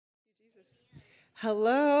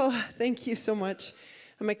Hello. Thank you so much.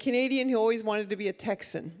 I'm a Canadian who always wanted to be a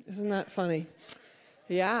Texan. Isn't that funny?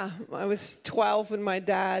 Yeah, I was 12 when my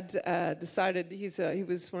dad decided he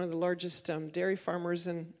was one of the largest dairy farmers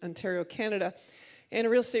in Ontario, Canada, and a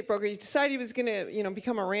real estate broker. He decided he was going to,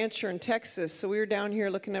 become a rancher in Texas. So we were down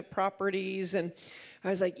here looking at properties, and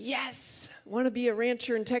I was like, yes, I want to be a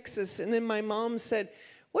rancher in Texas. And then my mom said,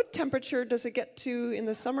 what temperature does it get to in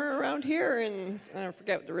the summer around here? And I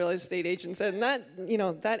forget what the real estate agent said, and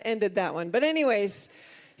that ended that one. But anyways,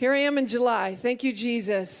 here I am in July. Thank you,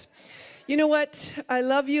 Jesus. You know what? I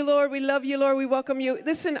love you, Lord. We love you, Lord. We welcome you.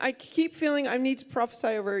 Listen, I keep feeling I need to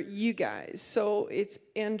prophesy over you guys. So it's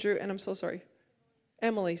Andrew, and I'm so sorry.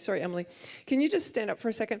 Emily. Sorry, Emily. Can you just stand up for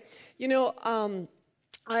a second?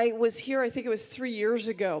 I was here, I think it was 3 years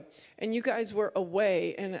ago, and you guys were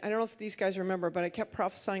away, and I don't know if these guys remember, but I kept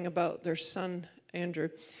prophesying about their son, Andrew.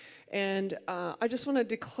 And I just want to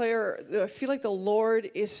declare, I feel like the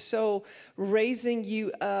Lord is so raising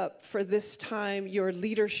you up for this time, your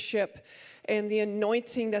leadership and the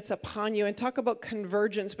anointing that's upon you. And talk about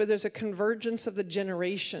convergence, but there's a convergence of the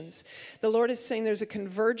generations. The Lord is saying there's a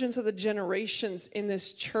convergence of the generations in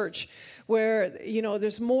this church where,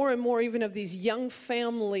 there's more and more even of these young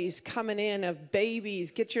families coming in, of babies.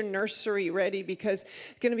 Get your nursery ready because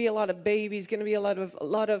it's going to be a lot of babies, going to be a lot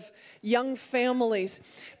of young families.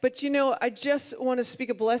 But, I just want to speak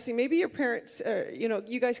a blessing. Maybe your parents,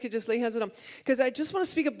 you guys could just lay hands on them, because I just want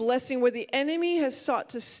to speak a blessing where the enemy has sought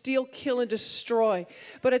to steal, kill, and destroy.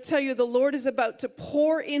 But I tell you, the Lord is about to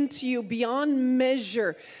pour into you beyond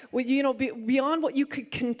measure, beyond what you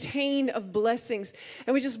could contain of blessings.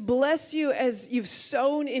 And we just bless you as you've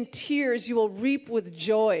sown in tears, you will reap with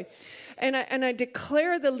joy. And I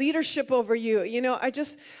declare the leadership over you. I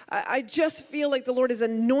just feel like the Lord is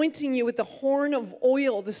anointing you with the horn of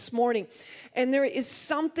oil this morning. And there is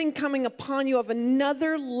something coming upon you of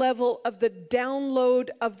another level of the download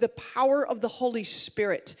of the power of the Holy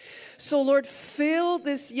Spirit. So, Lord, fill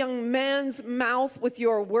this young man's mouth with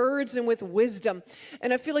your words and with wisdom.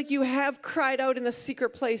 And I feel like you have cried out in the secret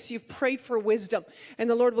place. You've prayed for wisdom, and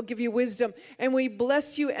the Lord will give you wisdom. And we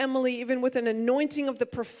bless you, Emily, even with an anointing of the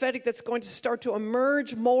prophetic that's going to start to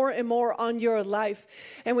emerge more and more on your life.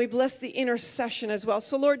 And we bless the intercession as well.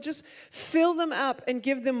 So, Lord, just fill them up and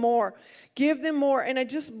give them more. Give them more. And I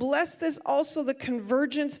just bless this also, the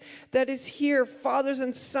convergence that is here, fathers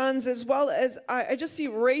and sons, as well as I just see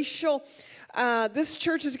racial. This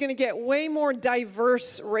church is going to get way more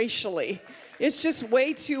diverse racially. It's just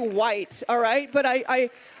way too white, all right? But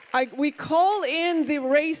we call in the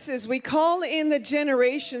races. We call in the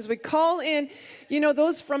generations. We call in,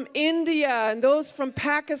 those from India and those from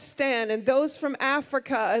Pakistan and those from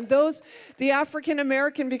Africa and the African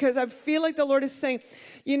American, because I feel like the Lord is saying,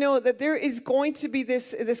 that there is going to be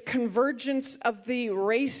this convergence of the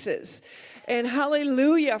races. And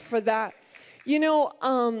hallelujah for that.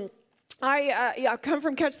 I come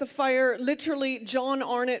from Catch the Fire. Literally, John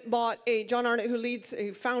Arnott,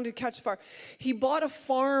 who founded Catch the Fire. He bought a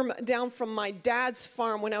farm down from my dad's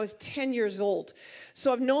farm when I was 10 years old.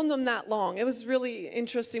 So I've known them that long. It was really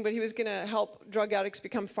interesting, but he was going to help drug addicts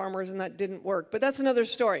become farmers, and that didn't work. But that's another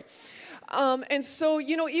story. And so,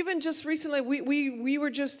 even just recently, we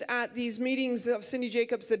were just at these meetings of Cindy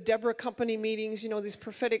Jacobs, the Deborah Company meetings, these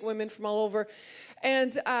prophetic women from all over.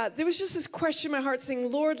 And there was just this question in my heart saying,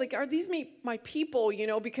 Lord, are these my people,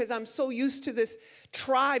 because I'm so used to this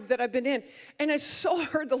tribe that I've been in. And I so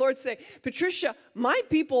heard the Lord say, Patricia, my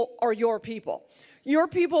people are your people. Your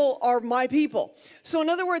people are my people. So in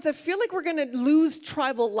other words, I feel like we're going to lose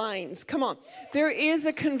tribal lines. Come on. There is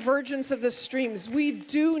a convergence of the streams. We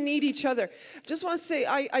do need each other. I just want to say,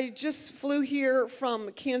 I just flew here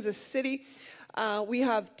from Kansas City. We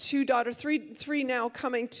have three now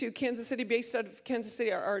coming to Kansas City, based out of Kansas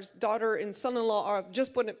City. Our daughter and son-in-law have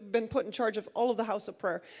just been put in charge of all of the House of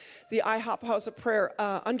Prayer, the IHOP House of Prayer,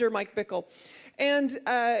 under Mike Bickle. And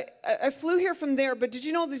I flew here from there, but did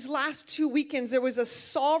you know these last 2 weekends there was a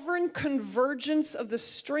sovereign convergence of the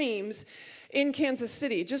streams in Kansas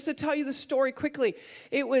City? Just to tell you the story quickly,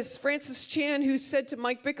 it was Francis Chan who said to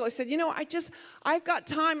Mike Bickle, I said, I've got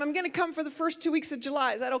time. I'm going to come for the first 2 weeks of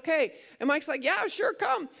July. Is that okay? And Mike's like, yeah, sure,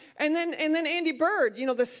 come. And then Andy Bird,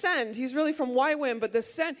 the Send, he's really from YWAM, but the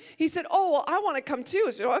Send, he said, oh, well, I want to come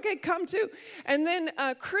too. So, okay, come too. And then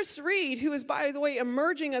Chris Reed, who is, by the way,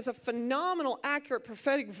 emerging as a phenomenal, accurate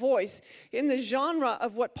prophetic voice in the genre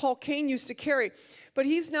of what Paul Cain used to carry. But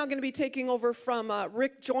he's now going to be taking over from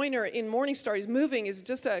Rick Joyner in Morningstar. He's moving. He's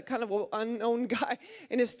just a kind of unknown guy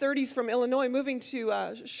in his 30s from Illinois, moving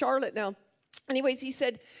to Charlotte now. Anyways, he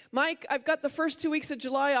said, Mike, I've got the first 2 weeks of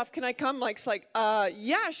July off. Can I come? Mike's like,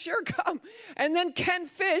 yeah, sure, come. And then Ken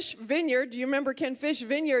Fish, Vineyard, do you remember Ken Fish,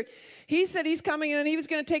 Vineyard? He said he's coming and he was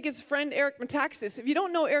going to take his friend Eric Metaxas. If you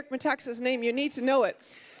don't know Eric Metaxas' name, you need to know it,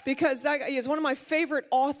 because that guy is one of my favorite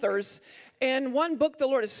authors. And one book the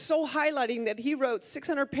Lord is so highlighting that he wrote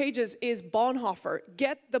 600 pages is Bonhoeffer.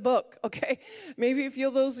 Get the book, okay? Maybe if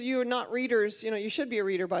those of you are not readers, you should be a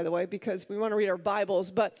reader, by the way, because we want to read our Bibles.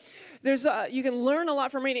 But you can learn a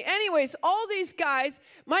lot from reading. Anyways, all these guys,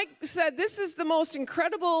 Mike said, this is the most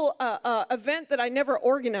incredible event that I never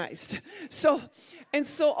organized. So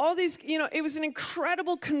all these, it was an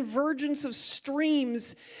incredible convergence of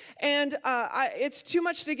streams. And it's too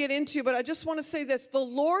much to get into, but I just want to say this. The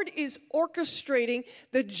Lord is orchestrating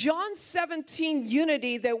the John 17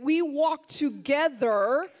 unity that we walk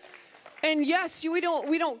together. And yes, we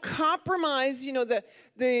don't compromise,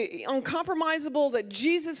 the uncompromisable that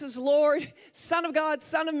Jesus is Lord, Son of God,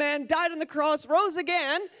 Son of Man, died on the cross, rose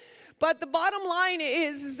again. But the bottom line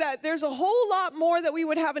is that there's a whole lot more that we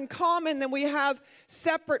would have in common than we have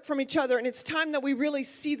separate from each other. And it's time that we really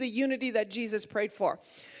see the unity that Jesus prayed for.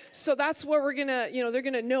 So that's where we're going to, they're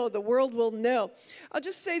going to know. The world will know. I'll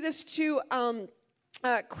just say this too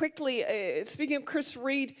quickly. Speaking of Chris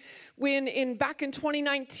Reed, back in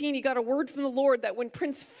 2019, he got a word from the Lord that when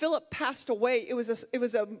Prince Philip passed away, it was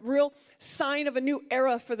a real sign of a new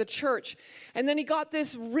era for the church. And then he got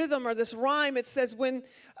this rhythm or this rhyme. It says, when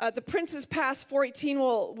the princes pass, 418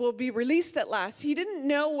 will be released at last. He didn't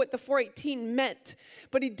know what the 418 meant,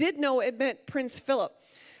 but he did know it meant Prince Philip.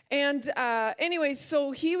 And anyways,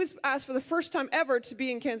 so he was asked for the first time ever to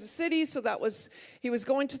be in Kansas City. So he was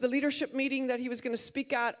going to the leadership meeting that he was going to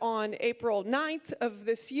speak at on April 9th of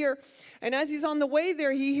this year. And as he's on the way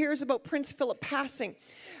there, he hears about Prince Philip passing.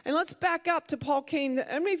 And let's back up to Paul Cain.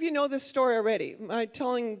 How many of you know this story already? Am I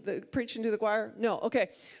preaching to the choir? No, okay.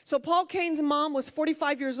 So Paul Cain's mom was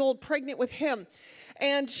 45 years old, pregnant with him.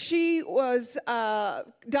 And she was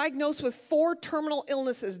diagnosed with 4 terminal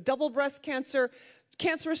illnesses: double breast cancer,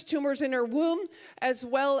 cancerous tumors in her womb, as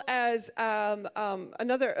well as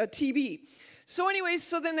another TB. So anyways,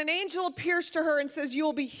 so then an angel appears to her and says, you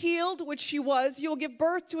will be healed, which she was. You will give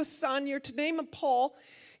birth to a son. You're to name him Paul.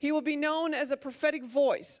 He will be known as a prophetic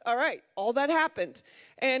voice. All right, all that happened.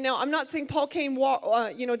 And now I'm not saying Paul Cain,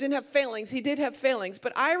 didn't have failings. He did have failings.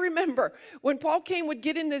 But I remember when Paul Cain would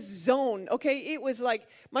get in this zone, okay, it was like,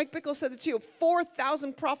 Mike Bickle said it too,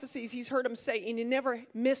 4,000 prophecies he's heard him say, and he never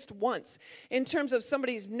missed once in terms of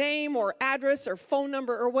somebody's name or address or phone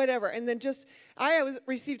number or whatever. And then I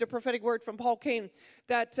received a prophetic word from Paul Cain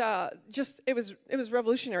that it was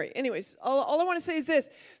revolutionary. Anyways, all I want to say is this.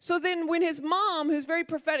 So then when his mom, who's very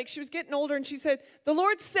prophetic, she was getting older, and she said, the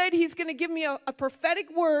Lord said he's going to give me a prophetic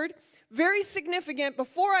word, very significant,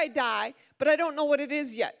 before I die, but I don't know what it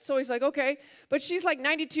is yet. So he's like, okay. But she's like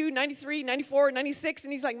 92, 93, 94, 96,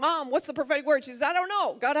 and he's like, Mom, what's the prophetic word? She says, I don't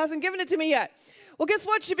know. God hasn't given it to me yet. Well, guess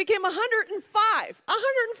what? She became 105.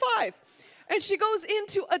 And she goes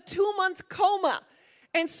into a 2-month coma.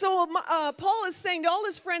 And so Paul is saying to all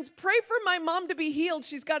his friends, pray for my mom to be healed.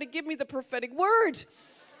 She's got to give me the prophetic word.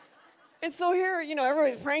 And so here,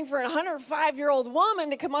 everybody's praying for a 105-year-old woman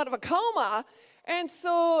to come out of a coma. And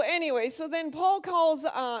so anyway, so then Paul calls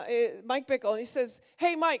Mike Bickle, and he says,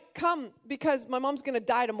 hey, Mike, come, because my mom's going to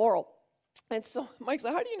die tomorrow. And so Mike's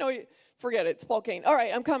like, how do you know? Forget it. It's Paul Cain. All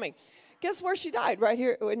right, I'm coming. Guess where she died? Right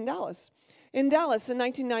here in Dallas. In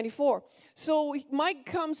 1994. So Mike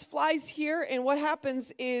flies here, and what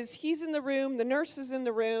happens is he's in the room, the nurse is in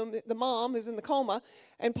the room, the mom is in the coma,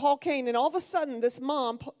 and Paul Cain, and all of a sudden this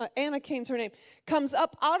mom, Anna Cain's her name, comes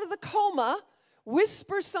up out of the coma,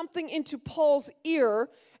 whispers something into Paul's ear,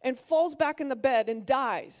 and falls back in the bed and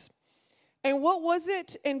dies. And what was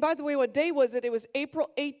it? And by the way, what day was it? It was April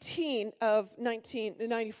 18 of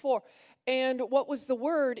 1994. And what was the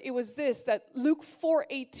word? It was this, that Luke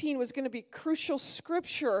 4:18 was going to be crucial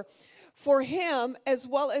scripture for him as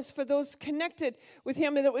well as for those connected with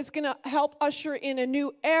him, and it was going to help usher in a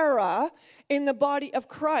new era in the body of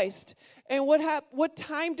Christ. And what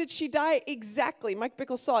time did she die exactly? Mike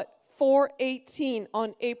Bickle saw it, 4:18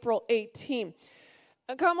 on April 18.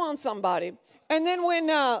 Come on, somebody. And then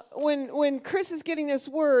when Chris is getting this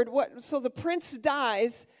word, so the prince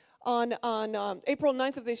dies on April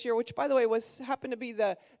 9th of this year, which, by the way, happened to be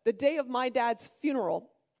the day of my dad's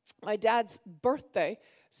funeral. My dad's birthday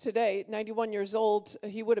today, 91 years old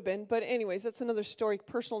he would have been. But anyways, that's another story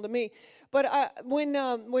personal to me. But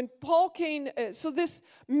when Paul Cain,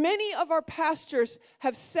 many of our pastors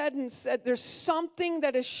have said there's something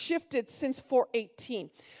that has shifted since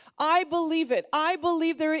 4:18. I believe it. I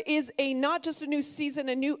believe there is not just a new season,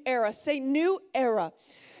 a new era. Say new era.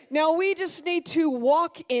 Now we just need to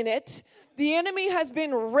walk in it. The enemy has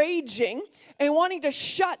been raging and wanting to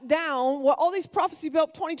shut down all these prophecies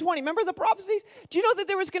about 2020. Remember the prophecies? Do you know that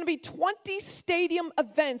there was going to be 20 stadium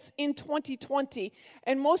events in 2020?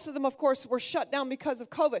 And most of them, of course, were shut down because of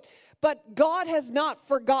COVID. But God has not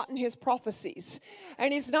forgotten his prophecies.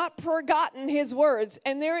 And he's not forgotten his words.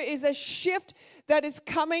 And there is a shift that is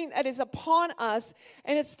coming, that is upon us.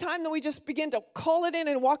 And it's time that we just begin to call it in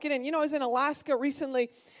and walk it in. You know, I was in Alaska recently.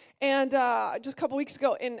 And just a couple weeks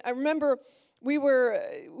ago, and I remember we were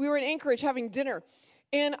in Anchorage having dinner,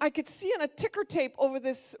 and I could see on a ticker tape over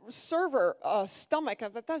this server stomach. I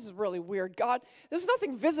thought, that is really weird. God, there's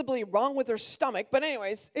nothing visibly wrong with her stomach, but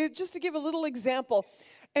anyways, just to give a little example,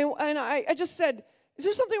 and I just said, is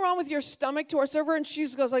there something wrong with your stomach, to our server? And she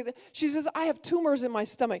goes like that. She says, I have tumors in my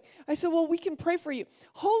stomach. I said, well, we can pray for you.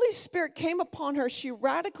 Holy Spirit came upon her. She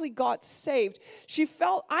radically got saved.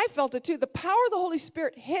 I felt it too. The power of the Holy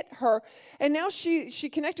Spirit hit her. And now she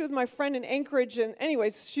connected with my friend in Anchorage. And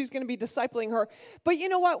anyways, she's going to be discipling her. But you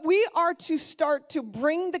know what? We are to start to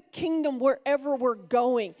bring the kingdom wherever we're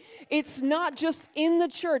going. It's not just in the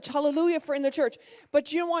church. Hallelujah for in the church.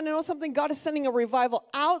 But you want to know something? God is sending a revival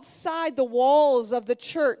outside the walls of the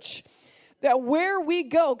church. That where we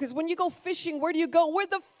go, because when you go fishing, where do you go? Where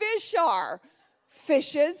the fish are.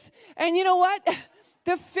 Fishes. And you know what?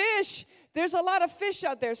 The fish, there's a lot of fish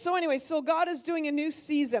out there. So anyway, so God is doing a new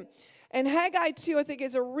season. And Haggai 2, I think,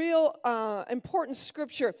 is a real important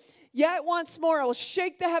scripture. Yet once more, I will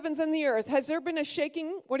shake the heavens and the earth. Has there been a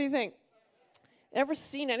shaking? What do you think? Ever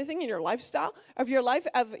seen anything in your lifestyle of your life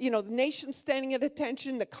of, the nation standing at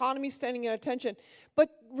attention, the economy standing at attention? But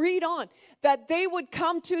read on, that they would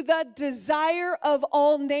come to the desire of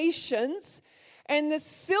all nations, and the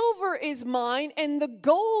silver is mine, and the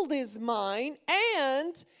gold is mine,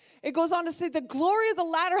 and it goes on to say, the glory of the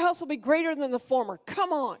latter house will be greater than the former.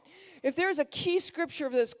 Come on. If there's a key scripture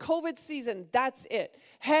of this COVID season, that's it.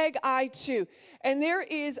 Haggai 2. And there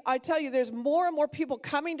is, I tell you, there's more and more people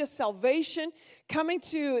coming to salvation, coming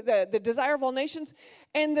to the desire of all nations,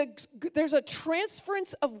 and there's a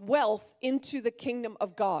transference of wealth into the kingdom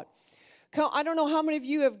of God. I don't know how many of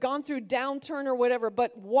you have gone through downturn or whatever,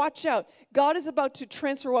 but watch out. God is about to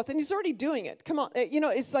transfer wealth, and he's already doing it. Come on.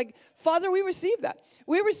 It's like, Father, we receive that.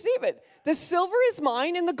 We receive it. The silver is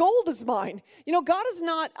mine, and the gold is mine. God is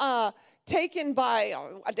not taken by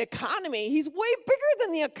an economy. He's way bigger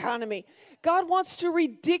than the economy. God wants to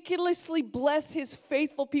ridiculously bless his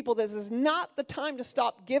faithful people. This is not the time to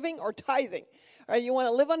stop giving or tithing. All right, you want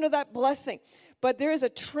to live under that blessing. But there is a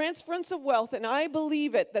transference of wealth, and I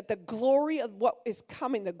believe it, that the glory of what is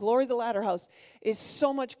coming, the glory of the latter house, is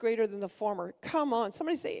so much greater than the former. Come on,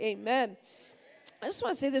 somebody say amen. I just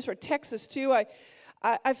want to say this for Texas, too.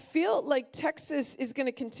 I feel like Texas is going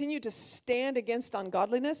to continue to stand against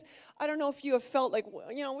ungodliness. I don't know if you have felt like,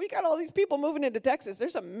 we got all these people moving into Texas.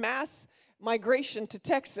 There's a mass migration to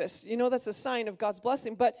Texas. That's a sign of God's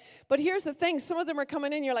blessing. But here's the thing. Some of them are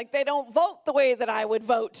coming in. You're like, they don't vote the way that I would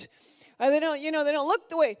vote. They don't, they don't look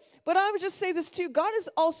the way. But I would just say this too. God is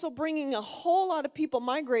also bringing a whole lot of people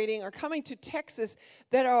migrating or coming to Texas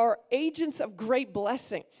that are agents of great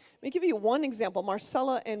blessing. Let me give you one example.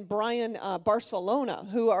 Marcella and Brian Barcelona,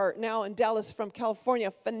 who are now in Dallas from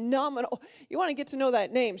California. Phenomenal. You want to get to know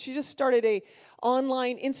that name. She just started a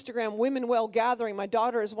online Instagram Women Well gathering. My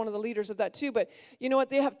daughter is one of the leaders of that too. But you know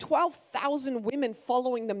what? They have 12,000 women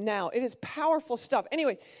following them now. It is powerful stuff.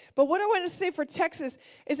 Anyway, but what I want to say for Texas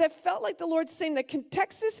is I felt like the Lord's saying that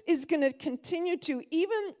Texas is going to continue to,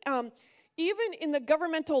 even in the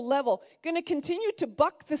governmental level, going to continue to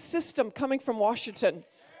buck the system coming from Washington.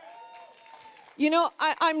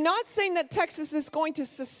 I'm not saying that Texas is going to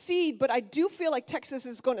secede, but I do feel like Texas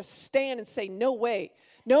is going to stand and say, no way,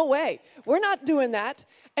 no way. We're not doing that.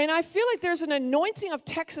 And I feel like there's an anointing of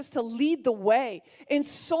Texas to lead the way in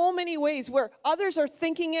so many ways where others are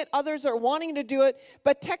thinking it, others are wanting to do it,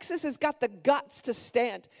 but Texas has got the guts to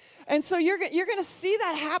stand. And so you're going to see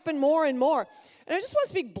that happen more and more. And I just want to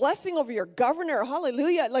speak blessing over your governor.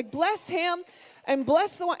 Hallelujah. Like, bless him. And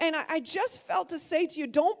bless the one. And I just felt to say to you,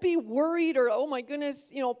 don't be worried or, oh my goodness,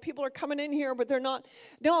 people are coming in here, but they're not.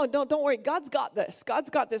 No, don't worry. God's got this. God's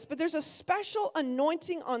got this. But there's a special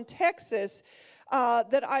anointing on Texas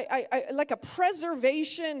that I like, a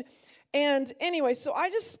preservation. And anyway, so I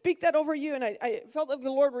just speak that over you. And I felt like the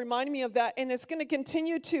Lord reminded me of that. And it's going to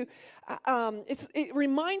continue to it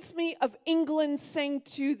reminds me of England saying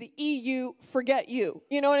to the EU, forget you.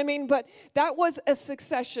 You know what I mean? But that was a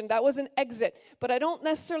succession. That was an exit. But I don't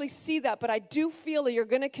necessarily see that. But I do feel that you're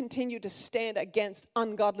going to continue to stand against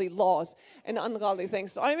ungodly laws and ungodly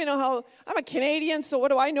things. So I don't even know how, I'm a Canadian, so what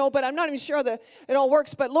do I know? But I'm not even sure that it all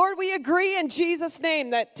works. But Lord, we agree in Jesus' name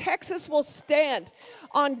that Texas will stand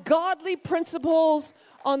on godly principles,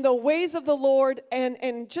 on the ways of the Lord,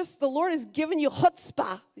 and just the Lord has given you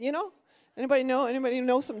chutzpah, you know? Anybody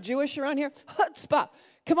know some Jewish around here? Chutzpah.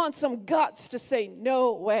 Come on, some guts to say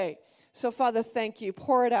no way. So Father, thank you.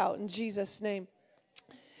 Pour it out in Jesus' name.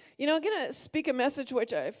 You know, I'm going to speak a message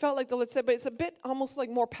which I felt like the Lord said, but it's a bit almost like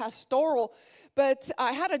more pastoral. But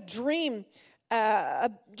I had a dream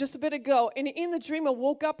just a bit ago, and in the dream I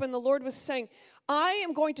woke up and the Lord was saying, I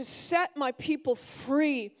am going to set my people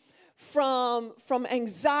free from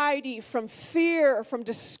anxiety, from fear, from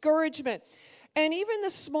discouragement. And even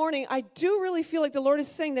this morning, I do really feel like the Lord is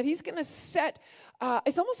saying that he's going to set,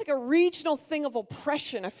 it's almost like a regional thing of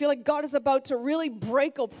oppression. I feel like God is about to really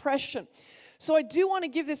break oppression. So I do want to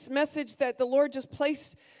give this message that the Lord just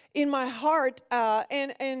placed in my heart.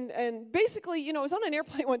 And basically, you know, I was on an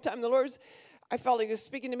airplane one time. The Lord's, I felt like he was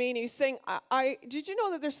speaking to me, and he was saying, did you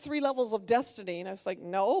know that there's 3 levels of destiny? And I was like,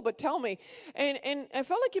 no, but tell me. And I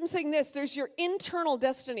felt like him saying this, there's your internal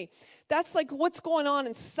destiny. That's like what's going on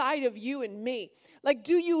inside of you and me. Like,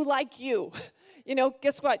 do you like you? You know,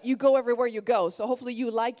 guess what? You go everywhere you go, so hopefully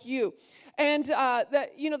you like you. And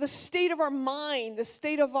that, you know, the state of our mind, the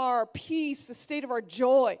state of our peace, the state of our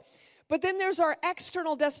joy. But then there's our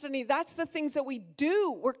external destiny. That's the things that we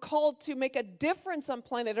do. We're called to make a difference on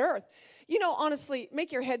planet Earth. You know, honestly,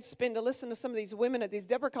 make your head spin to listen to some of these women at these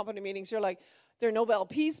Deborah Company meetings. You're like, they're Nobel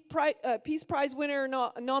Peace Prize winner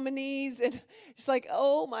nominees. And it's like,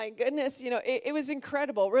 oh my goodness, you know, it was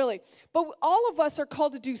incredible, really. But all of us are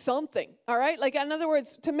called to do something, all right? Like, in other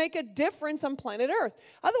words, to make a difference on planet Earth.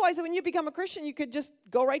 Otherwise, when you become a Christian, you could just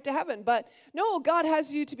go right to heaven. But no, God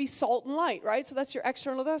has you to be salt and light, right? So that's your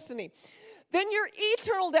external destiny. Then your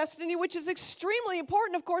eternal destiny, which is extremely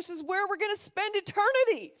important, of course, is where we're going to spend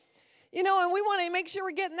eternity. You know, and we want to make sure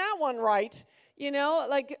we're getting that one right, you know,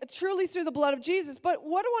 like truly through the blood of Jesus. But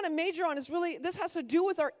what I want to major on is really, this has to do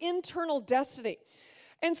with our internal destiny.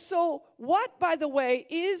 And so what, by the way,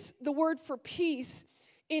 is the word for peace?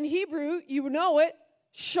 In Hebrew, you know it,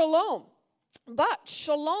 shalom. But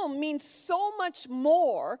shalom means so much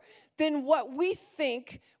more than what we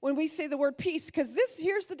think when we say the word peace. Because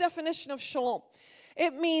here's the definition of shalom.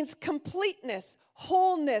 It means completeness,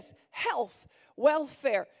 wholeness, health,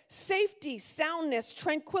 welfare, safety, soundness,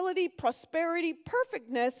 tranquility, prosperity,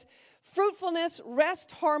 perfectness, fruitfulness, rest,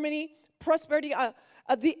 harmony, prosperity,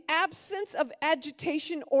 the absence of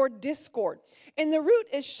agitation or discord. And the root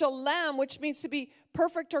is shalom, which means to be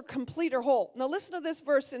perfect or complete or whole. Now listen to this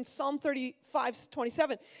verse in Psalm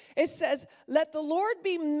 35:27. It says, let the Lord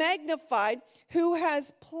be magnified who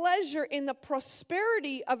has pleasure in the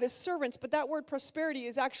prosperity of his servants. But that word prosperity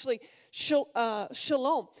is actually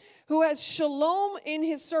shalom. Who has shalom in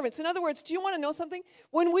his servants. In other words, do you want to know something?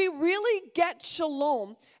 When we really get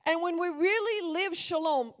shalom, and when we really live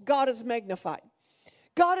shalom, God is magnified.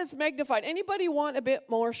 God is magnified. Anybody want a bit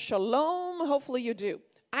more shalom? Hopefully you do.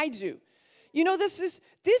 I do. You know, this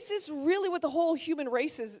is really what the whole human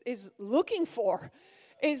race is looking for,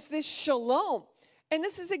 is this shalom. And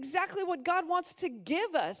this is exactly what God wants to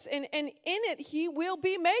give us. And in it, he will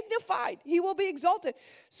be magnified. He will be exalted.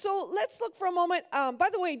 So let's look for a moment. By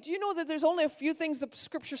the way, do you know that there's only a few things the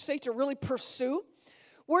scriptures say to really pursue?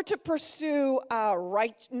 We're to pursue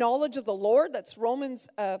right knowledge of the Lord. That's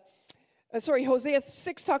Hosea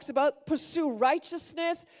 6 talks about pursue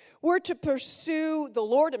righteousness. We're to pursue the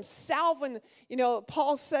Lord himself. And, you know,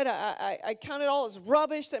 Paul said, I count it all as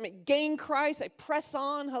rubbish. I may gain Christ. I press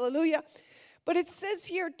on. Hallelujah. But it says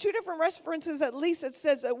here, 2 different references at least, it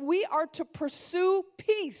says that we are to pursue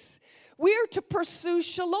peace. We are to pursue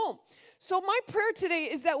shalom. So my prayer today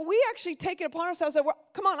is that we actually take it upon ourselves that,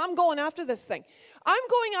 come on, I'm going after this thing. I'm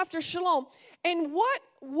going after shalom. And what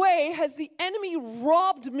way has the enemy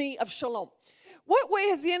robbed me of shalom? What way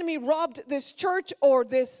has the enemy robbed this church or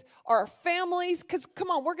our families? Because,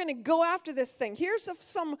 come on, we're going to go after this thing. Here's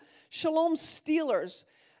some shalom stealers.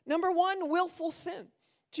 Number 1, willful sin.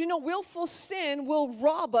 Do you know willful sin will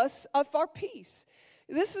rob us of our peace?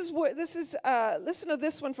 Listen to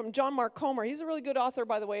this one from John Mark Comer. He's a really good author,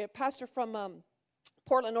 by the way, a pastor from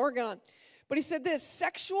Portland, Oregon. But he said this,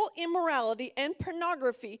 sexual immorality and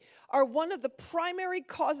pornography are one of the primary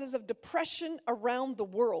causes of depression around the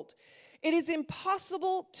world. It is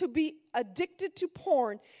impossible to be addicted to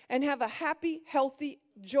porn and have a happy, healthy,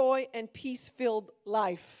 joy, and peace-filled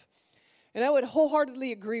life. And I would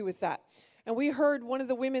wholeheartedly agree with that. And we heard one of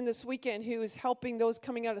the women this weekend who is helping those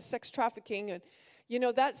coming out of sex trafficking. And, you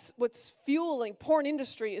know, that's what's fueling, porn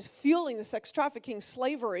industry is fueling the sex trafficking,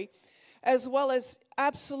 slavery, as well as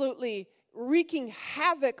absolutely wreaking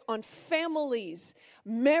havoc on families,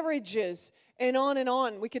 marriages, and on and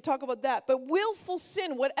on. We could talk about that. But willful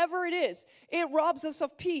sin, whatever it is, it robs us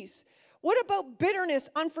of peace. What about bitterness,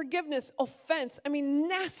 unforgiveness, offense? I mean,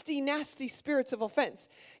 nasty, nasty spirits of offense.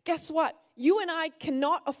 Guess what? You and I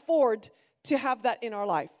cannot afford to have that in our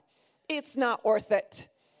life. It's not worth it.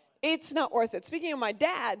 It's not worth it. Speaking of my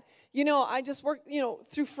dad, you know, I just worked, you know,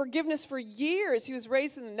 through forgiveness for years. He was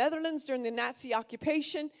raised in the Netherlands during the Nazi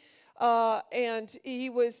occupation. And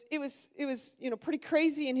it was, you know, pretty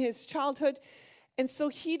crazy in his childhood. And so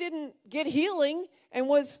he didn't get healing and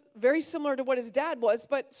was very similar to what his dad was.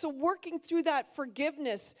 But so working through that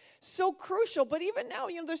forgiveness, so crucial. But even now,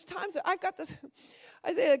 you know, there's times that I've got this,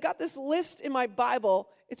 I got this list in my Bible.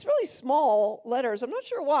 It's really small letters. I'm not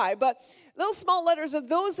sure why, but little small letters of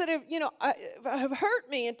those that have, you know, have hurt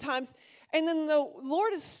me at times. And then the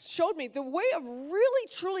Lord has showed me the way of really,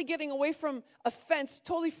 truly getting away from offense,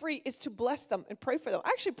 totally free, is to bless them and pray for them. I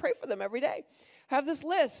actually pray for them every day. Have this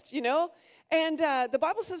list, you know. And the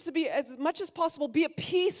Bible says to be, as much as possible, be at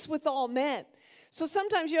peace with all men. So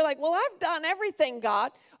sometimes you're like, well, I've done everything,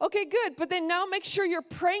 God. Okay, good. But then now make sure you're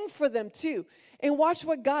praying for them too. And watch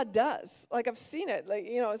what God does. Like, I've seen it. Like,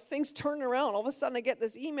 you know, things turn around. All of a sudden I get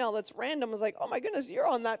this email that's random. It's like, oh my goodness, you're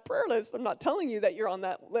on that prayer list. I'm not telling you that you're on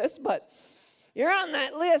that list, but you're on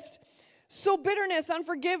that list. So bitterness,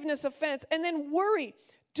 unforgiveness, offense, and then worry.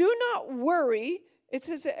 Do not worry. It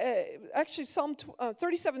says, actually, Psalm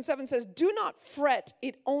 37:7 says, do not fret,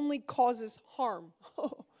 it only causes harm.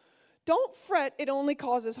 Don't fret, it only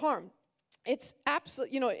causes harm. It's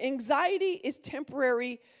absolute, you know, anxiety is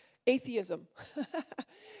temporary atheism.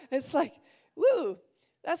 It's like, woo,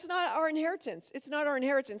 that's not our inheritance. It's not our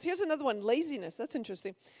inheritance. Here's another one, laziness. That's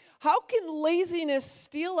interesting. How can laziness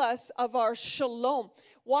steal us of our shalom?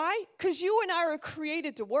 Why? Because you and I are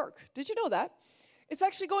created to work. Did you know that? It's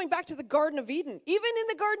actually going back to the Garden of Eden. Even in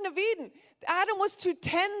the Garden of Eden, Adam was to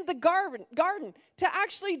tend the garden, to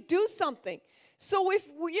actually do something. So if,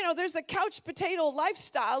 you know, there's a couch potato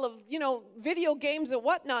lifestyle of, you know, video games and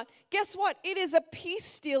whatnot, guess what? It is a peace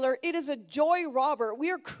stealer. It is a joy robber. We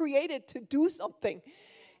are created to do something.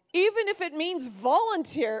 Even if it means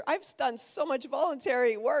volunteer. I've done so much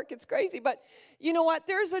voluntary work. It's crazy. But you know what?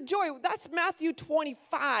 There's a joy. That's Matthew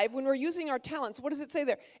 25. When we're using our talents, what does it say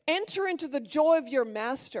there? Enter into the joy of your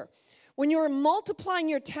master. When you're multiplying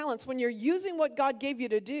your talents, when you're using what God gave you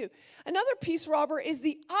to do. Another peace robber is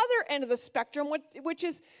the other end of the spectrum, which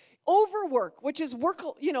is overwork, which is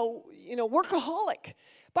workaholic.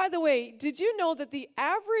 By the way, did you know that the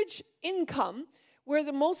average income where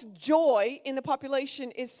the most joy in the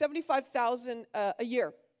population is $75,000 a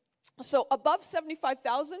year? So above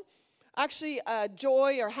 $75,000, actually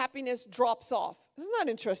joy or happiness drops off. Isn't that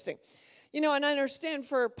interesting? You know, and I understand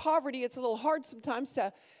for poverty, it's a little hard sometimes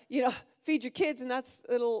to, you know, feed your kids, and that's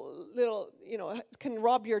a little, you know, can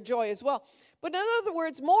rob your joy as well. But in other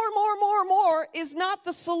words, more is not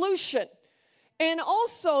the solution. And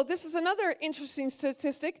also, this is another interesting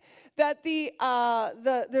statistic, that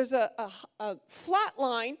there's a flat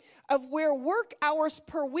line of where work hours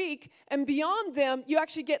per week, and beyond them, you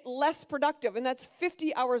actually get less productive, and that's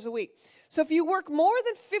 50 hours a week. So if you work more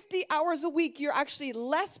than 50 hours a week, you're actually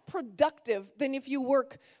less productive than if you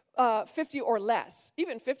work 50 or less.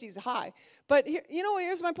 Even 50 is high. But here, you know,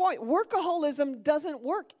 here's my point. Workaholism doesn't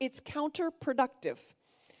work. It's counterproductive.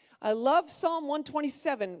 I love Psalm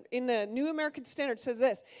 127 in the New American Standard. Says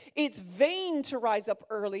this: it's vain to rise up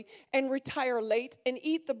early and retire late and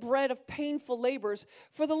eat the bread of painful labors,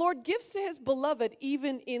 for the Lord gives to his beloved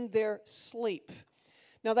even in their sleep.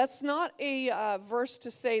 Now, that's not a verse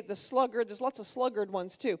to say the sluggard. There's lots of sluggard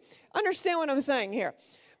ones too. Understand what I'm saying here.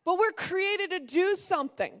 But we're created to do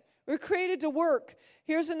something. We're created to work.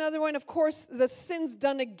 Here's another one. Of course, the sins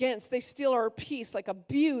done against. They steal our peace, like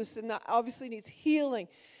abuse, and that obviously needs healing.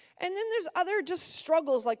 And then there's other just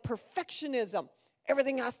struggles like perfectionism.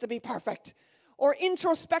 Everything has to be perfect. Or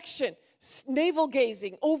introspection, navel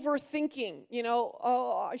gazing, overthinking. You know,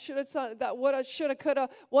 oh, I should have done that. What I should have, could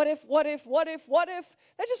have. What if?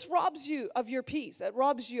 That just robs you of your peace. That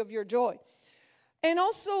robs you of your joy. And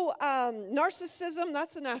also narcissism.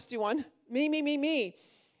 That's a nasty one. Me.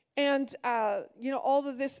 And, you know, all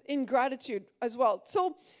of this ingratitude as well.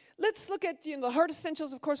 So let's look at, you know, the heart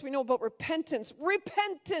essentials. Of course, we know about repentance.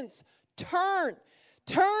 Repentance. Turn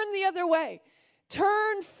the other way.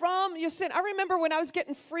 Turn from your sin. I remember when I was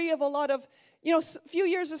getting free of a lot of, a few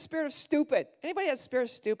years of spirit of stupid. Anybody has spirit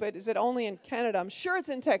of stupid? Is it only in Canada? I'm sure it's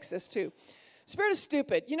in Texas too. Spirit of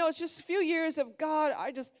stupid. It's just a few years of, God,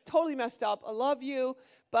 I just totally messed up. I love you,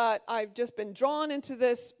 but I've just been drawn into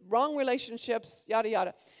this, wrong relationships, yada,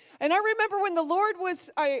 yada. And I remember when the Lord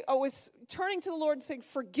I was turning to the Lord and saying,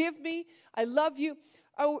 forgive me, I love you.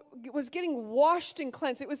 I was getting washed and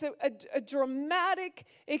cleansed. It was a dramatic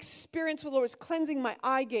experience with the Lord. It was cleansing my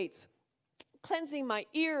eye gates, cleansing my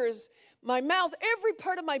ears, my mouth, every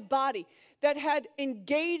part of my body that had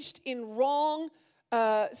engaged in wrong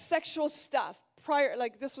sexual stuff prior.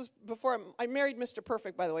 Like this was before I married Mr.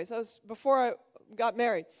 Perfect, by the way. So that was before I got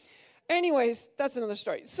married. Anyways, that's another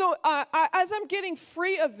story. So as I'm getting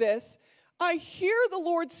free of this, I hear the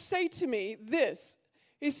Lord say to me this.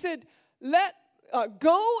 He said,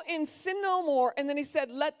 go and sin no more. And then he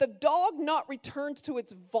said, let the dog not return to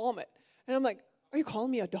its vomit. And I'm like, are you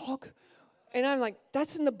calling me a dog? And I'm like,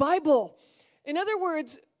 that's in the Bible. In other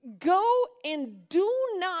words, go and do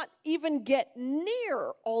not even get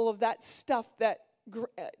near all of that stuff that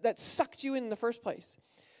sucked you in the first place.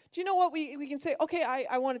 Do you know what we can say? Okay,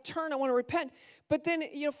 I want to turn, I want to repent. But then,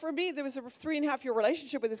 for me, there was a 3.5-year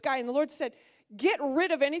relationship with this guy, and the Lord said, get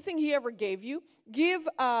rid of anything he ever gave you. Get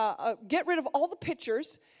rid of all the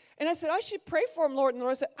pictures. And I said, I should pray for him, Lord. And the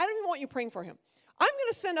Lord said, I don't even want you praying for him. I'm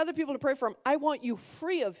going to send other people to pray for him. I want you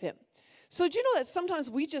free of him. So do you know that sometimes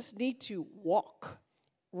we just need to walk,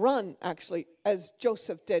 run, actually, as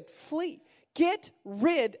Joseph did, flee. Get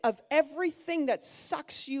rid of everything that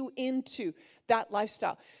sucks you into that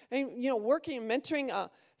lifestyle. And, working and mentoring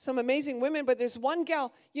some amazing women, but there's one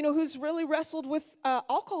gal, who's really wrestled with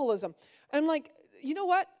alcoholism. I'm like, you know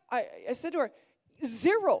what? I said to her,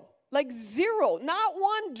 zero, not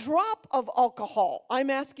one drop of alcohol I'm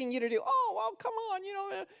asking you to do. Oh, well, come on,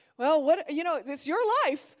 it's your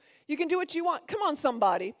life. You can do what you want. Come on,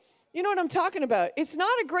 somebody. You know what I'm talking about. It's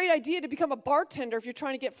not a great idea to become a bartender if you're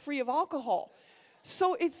trying to get free of alcohol.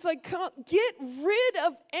 So it's like, get rid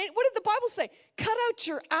of, what did the Bible say? Cut out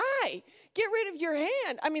your eye. Get rid of your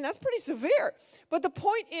hand. I mean, that's pretty severe. But the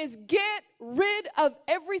point is, get rid of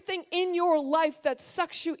everything in your life that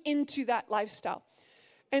sucks you into that lifestyle.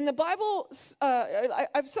 And the Bible,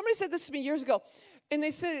 somebody said this to me years ago, and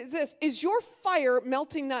they said this, is your fire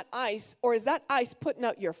melting that ice, or is that ice putting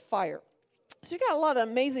out your fire? So you got a lot of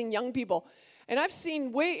amazing young people. And I've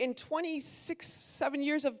seen in 7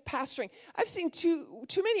 years of pastoring, I've seen too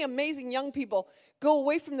many amazing young people go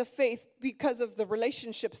away from the faith because of the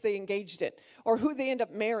relationships they engaged in, or who they end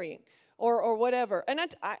up marrying, or whatever. And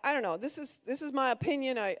I don't know. This is my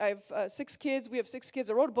opinion. I have 6 kids. We have 6 kids.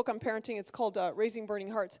 I wrote a book on parenting. It's called Raising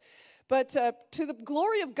Burning Hearts. But to the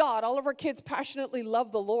glory of God, all of our kids passionately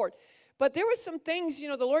love the Lord. But there were some things,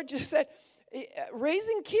 the Lord just said,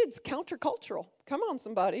 raising kids countercultural. Come on,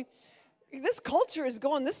 somebody. This culture is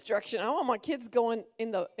going this direction. I want my kids going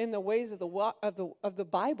in the ways of the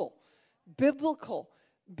Bible, biblical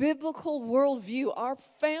worldview. Our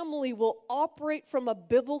family will operate from a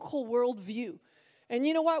biblical worldview. And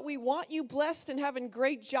you know what? We want you blessed and having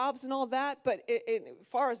great jobs and all that. But as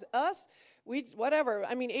far as us, whatever.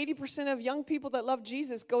 I mean, 80% of young people that love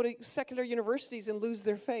Jesus go to secular universities and lose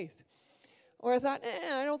their faith. Or I thought,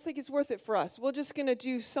 I don't think it's worth it for us. We're just going to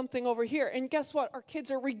do something over here. And guess what? Our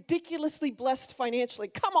kids are ridiculously blessed financially.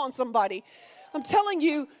 Come on, somebody. I'm telling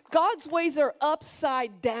you, God's ways are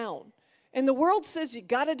upside down. And the world says you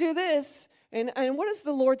got to do this. And what does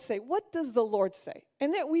the Lord say? What does the Lord say?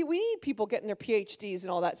 And that we need people getting their PhDs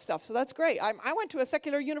and all that stuff. So that's great. I went to a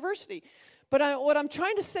secular university. But what I'm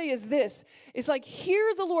trying to say is this. It's like,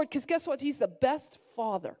 hear the Lord. Because guess what? He's the best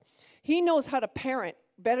father. He knows how to parent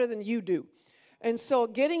better than you do. And so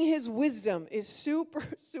getting his wisdom is super,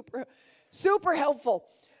 super, super helpful.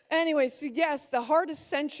 Anyway, so yes, the heart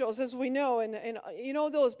essentials, as we know, and you know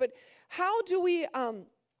those. But how do we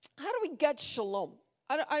get shalom?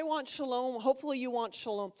 I want shalom. Hopefully you want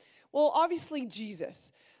shalom. Well, obviously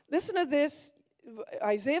Jesus. Listen to this,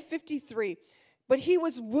 Isaiah 53. But he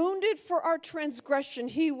was wounded for our transgression.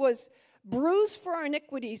 He was bruised for our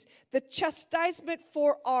iniquities. The chastisement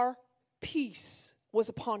for our peace was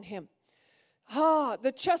upon him.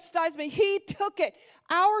 The chastisement, he took it.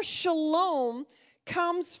 Our shalom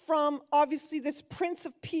comes from, obviously, this Prince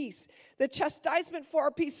of Peace. The chastisement for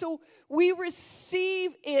our peace. So we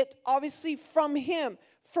receive it, obviously, from him.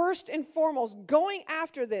 First and foremost, going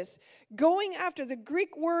after this. Going after the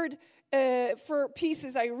Greek word for peace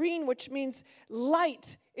is Irene, which means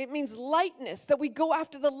light. It means lightness, that we go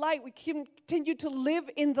after the light. We continue to live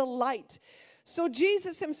in the light. So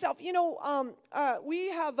Jesus himself, we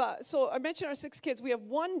have, so I mentioned our 6 kids. We have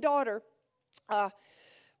one daughter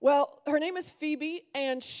Well, her name is Phoebe,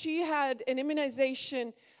 and she had an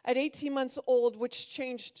immunization at 18 months old, which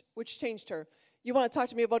changed her. You want to talk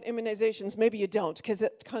to me about immunizations? Maybe you don't, because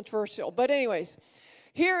it's controversial. But anyways,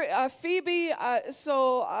 here, Phoebe,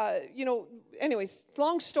 anyways,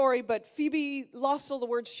 long story, but Phoebe lost all the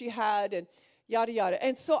words she had and yada, yada.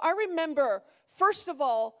 And so I remember, first of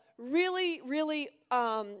all, really, really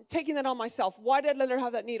taking that on myself. Why did I let her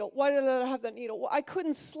have that needle? Why did I let her have that needle? Well, I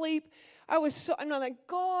couldn't sleep. I'm like,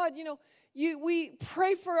 God, we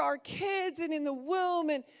pray for our kids and in the womb,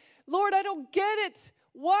 and Lord, I don't get it.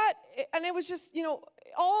 What? And it was just,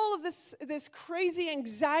 all of this crazy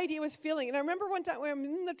anxiety I was feeling. And I remember one time when I'm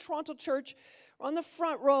in the Toronto church on the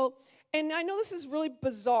front row, and I know this is really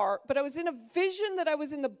bizarre, but I was in a vision that I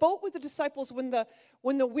was in the boat with the disciples when the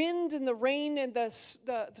wind and the rain and the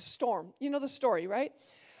storm. You know the story, right?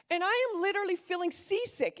 And I am literally feeling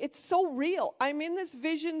seasick. It's so real. I'm in this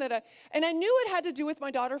vision and I knew it had to do with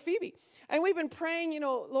my daughter Phoebe. And we've been praying,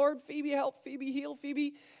 Lord, Phoebe, help Phoebe, heal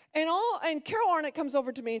Phoebe. And Carol Arnott comes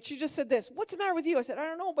over to me and she just said this, what's the matter with you? I said, I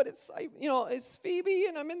don't know, but it's Phoebe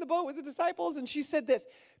and I'm in the boat with the disciples. And she said this,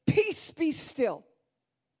 peace be still.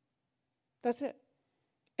 That's it.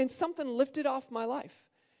 And something lifted off my life.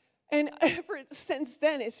 And ever since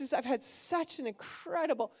then, it's just, I've had such an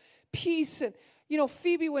incredible peace. And,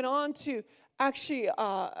 Phoebe went on to actually,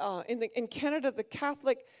 in Canada, the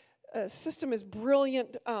Catholic system is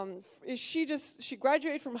brilliant. She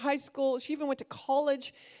graduated from high school. She even went to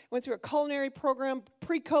college, went through a culinary program.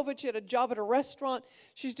 Pre-COVID, she had a job at a restaurant.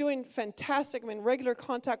 She's doing fantastic. I'm in regular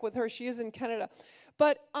contact with her. She is in Canada.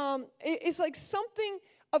 But it's like something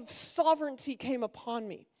of sovereignty came upon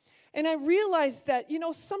me. And I realized that,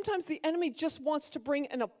 sometimes the enemy just wants to bring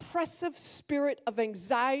an oppressive spirit of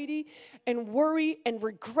anxiety and worry and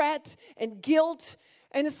regret and guilt.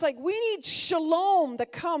 And it's like we need shalom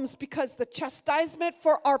that comes because the chastisement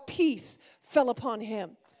for our peace fell upon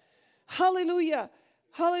him. Hallelujah.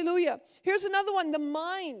 Hallelujah. Here's another one, the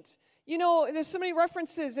mind. There's so many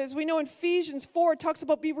references. As we know in Ephesians 4, it talks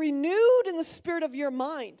about be renewed in the spirit of your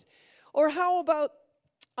mind. Or how about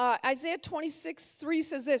Isaiah 26:3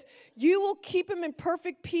 says this, you will keep him in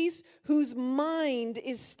perfect peace whose mind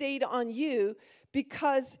is stayed on you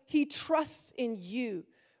because he trusts in you.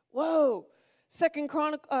 Whoa. 2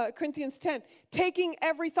 Corinthians 10, taking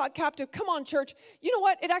every thought captive. Come on, church. You know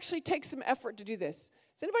what? It actually takes some effort to do this.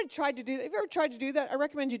 Has anybody tried to do that? Have you ever tried to do that? I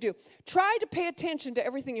recommend you do. Try to pay attention to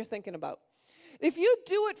everything you're thinking about. If you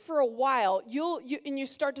do it for a while, you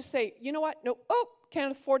start to say, you know what? No,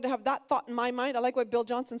 can't afford to have that thought in my mind. I like what Bill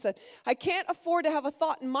Johnson said. I can't afford to have a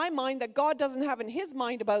thought in my mind that God doesn't have in his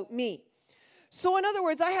mind about me. So in other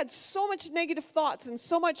words, I had so much negative thoughts and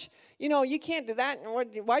so much, you can't do that.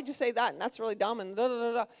 And why'd you say that? And that's really dumb. And da, da,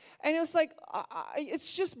 da, da. And it was like, it's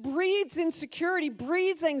just breeds insecurity,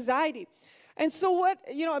 breeds anxiety. And so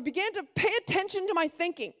I began to pay attention to my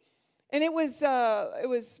thinking. And it was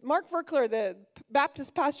Mark Verkler, the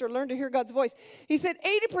Baptist pastor, Learn to Hear God's Voice. He said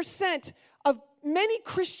 80% of many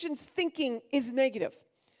Christians' thinking is negative.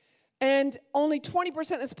 And only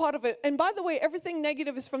 20% is part of it. And by the way, everything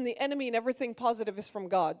negative is from the enemy and everything positive is from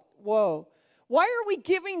God. Whoa. Why are we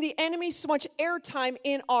giving the enemy so much airtime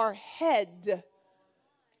in our head?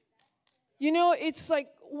 It's like,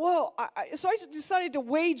 whoa. So I decided to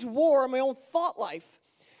wage war on my own thought life.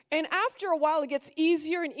 And after a while, it gets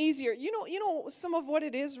easier and easier. Some of what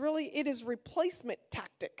it is really, it is replacement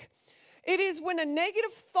tactic. It is when a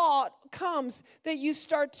negative thought comes that you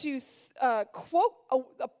start to quote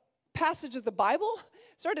a passage of the Bible,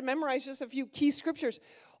 start to memorize just a few key scriptures,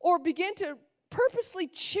 or begin to purposely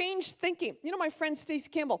change thinking. My friend Stacey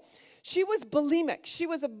Campbell, she was bulimic. She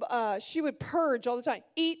would purge all the time.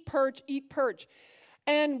 Eat, purge, eat, purge.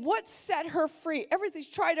 And what set her free?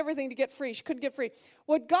 She tried everything to get free. She couldn't get free.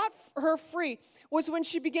 What got her free was when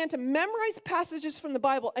she began to memorize passages from the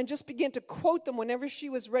Bible and just began to quote them whenever she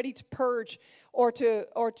was ready to purge or to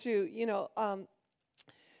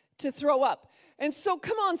throw up. And so,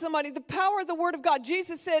 come on, somebody, the power of the Word of God.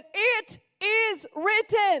 Jesus said, "It is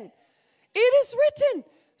written." It is written.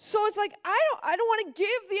 So it's like I don't want to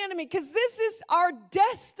give the enemy, because this is our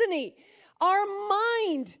destiny. Our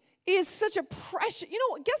mind is such a precious,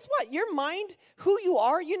 guess what? Your mind, who you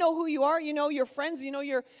are, you know who you are, your friends, you're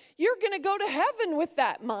going to go to heaven with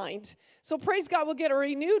that mind. So praise God, we'll get a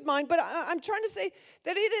renewed mind. But I'm trying to say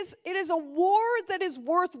that it is a war that is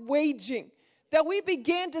worth waging, that we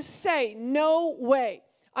began to say, no way.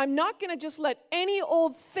 I'm not going to just let any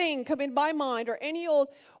old thing come in my mind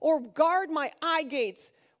or guard my eye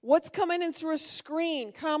gates. What's coming in through a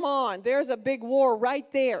screen? Come on, there's a big war right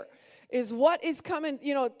there. Is what is coming,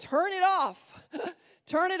 turn it off.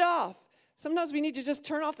 Turn it off. Sometimes we need to just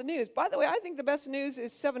turn off the news. By the way, I think the best news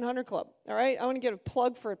is 700 Club, all right? I want to get a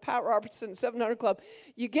plug for Pat Robertson, 700 Club.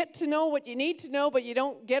 You get to know what you need to know, but you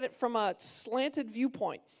don't get it from a slanted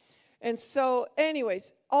viewpoint. And so,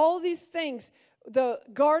 anyways, all these things, the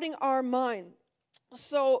guarding our mind.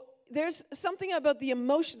 So there's something about the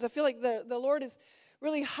emotions. I feel like the Lord is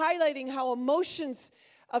really highlighting how emotions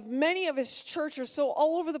of many of his church are so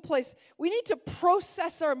all over the place. We need to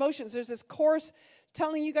process our emotions. There's this course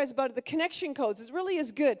telling you guys about it, the connection codes. It really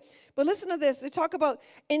is good. But listen to this. They talk about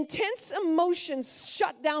intense emotions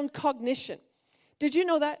shut down cognition. Did you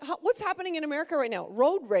know that? What's happening in America right now?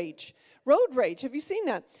 Road rage. Road rage. Have you seen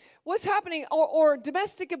that? What's happening? Or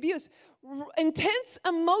domestic abuse. Intense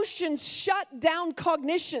emotions shut down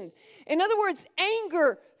cognition. In other words,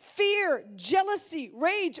 anger, fear, jealousy,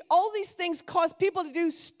 rage, all these things cause people to do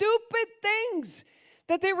stupid things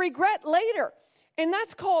that they regret later. And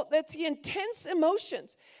that's the intense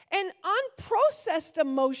emotions. And unprocessed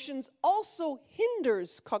emotions also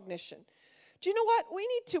hinders cognition. Do you know what? We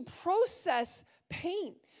need to process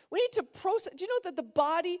pain. We need to process. Do you know that the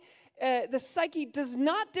body, the psyche does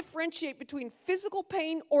not differentiate between physical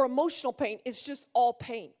pain or emotional pain? It's just all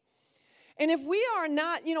pain. And if we are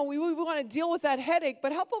not, we want to deal with that headache,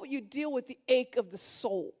 but how about you deal with the ache of the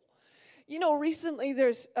soul? Recently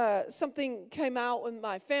there's something came out with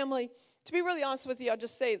my family. To be really honest with you, I'll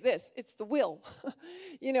just say this. It's the will.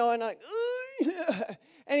 And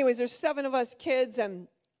anyways, there's 7 of us kids, and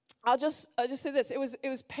I'll just say this. It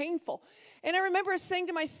was painful. And I remember saying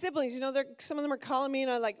to my siblings, some of them are calling me,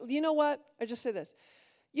 and I'm like, you know what? I just say this.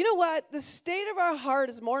 You know what? The state of our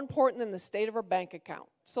heart is more important than the state of our bank account.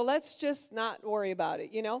 So let's just not worry about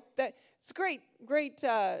it, That it's a great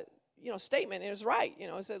statement. It was right,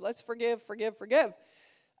 It said, let's forgive.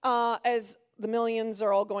 As the millions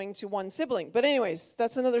are all going to one sibling. But anyways,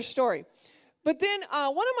 that's another story. But then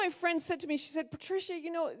one of my friends said to me, she said, Patricia,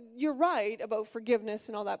 you're right about forgiveness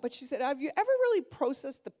and all that. But she said, have you ever really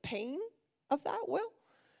processed the pain of that, Will?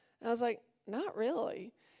 And I was like, not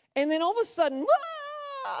really. And then all of a sudden,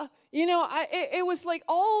 it was like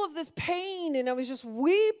all of this pain, and I was just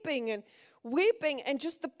weeping and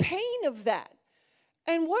just the pain of that.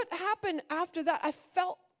 And what happened after that? I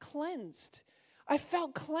felt cleansed.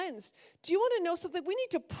 Do you want to know something? We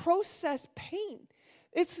need to process pain.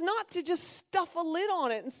 It's not to just stuff a lid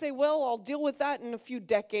on it and say, well, I'll deal with that in a few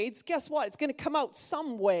decades. Guess what? It's going to come out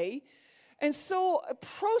some way. And so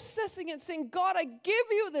processing it, saying, God, I give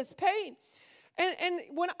you this pain. And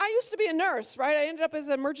when I used to be a nurse, right? I ended up as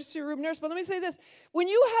an emergency room nurse. But let me say this. When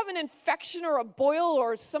you have an infection or a boil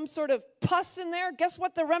or some sort of pus in there, guess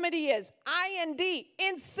what the remedy is? I-N-D,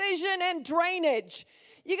 incision and drainage.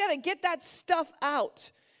 You got to get that stuff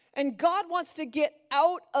out. And God wants to get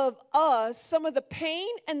out of us some of the pain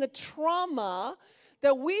and the trauma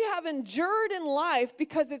that we have endured in life,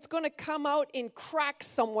 because it's going to come out in cracks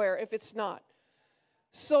somewhere if it's not.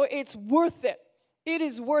 So it's worth it. It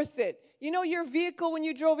is worth it. Your vehicle, when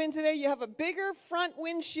you drove in today, you have a bigger front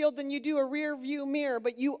windshield than you do a rear view mirror,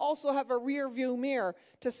 but you also have a rear view mirror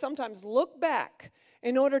to sometimes look back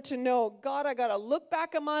in order to know, God, I got to look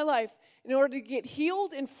back at my life in order to get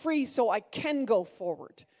healed and free so I can go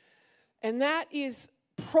forward. And that is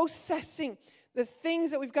processing the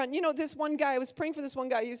things that we've gotten. This one guy, I was praying for this one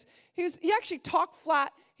guy. He actually talked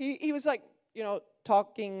flat. He was like,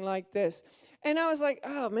 talking like this. And I was like,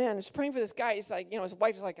 oh man, I was praying for this guy. He's like, his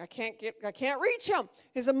wife is like, I can't reach him.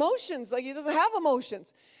 His emotions, like he doesn't have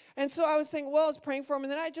emotions. And so I was saying, well, I was praying for him.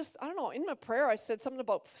 And then I don't know, in my prayer, I said something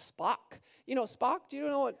about Spock. Spock? Do you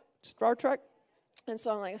know what Star Trek? And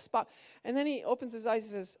so I'm like, Spock. And then he opens his eyes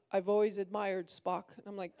and says, I've always admired Spock. And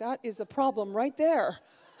I'm like, that is a problem right there.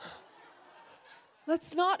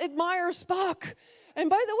 Let's not admire Spock. And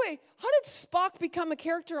by the way, how did Spock become a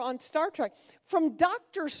character on Star Trek? From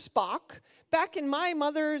Dr. Spock, back in my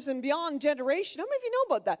mother's and beyond generation. How many of you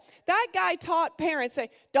know about that? That guy taught parents, say,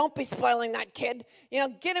 don't be spoiling that kid.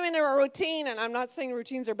 Get him into a routine. And I'm not saying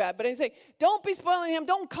routines are bad, but I say, don't be spoiling him.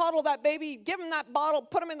 Don't coddle that baby. Give him that bottle.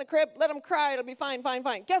 Put him in the crib. Let him cry. It'll be fine.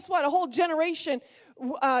 Guess what? A whole generation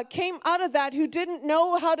came out of that who didn't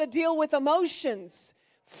know how to deal with emotions.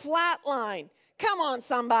 Flatline. Come on,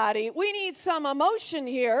 somebody. We need some emotion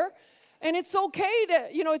here. And it's okay to,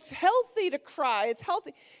 it's healthy to cry. It's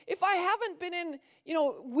healthy. If I haven't been in,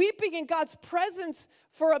 weeping in God's presence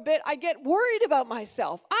for a bit, I get worried about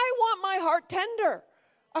myself. I want my heart tender.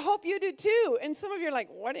 I hope you do too. And some of you are like,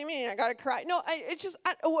 what do you mean? I got to cry. No,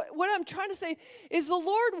 what I'm trying to say is the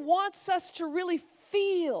Lord wants us to really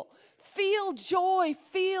feel joy,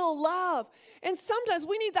 feel love. And sometimes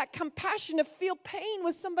we need that compassion to feel pain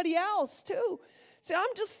with somebody else too. Say,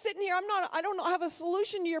 I'm just sitting here. I don't have a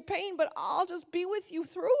solution to your pain, but I'll just be with you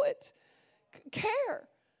through it. Care.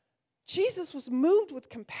 Jesus was moved with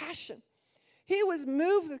compassion. He was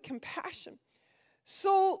moved with compassion.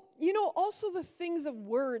 So, also the things of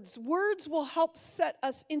words. Words will help set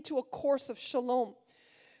us into a course of shalom.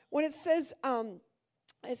 When it says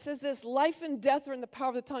this, life and death are in the power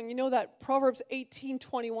of the tongue. You know that, Proverbs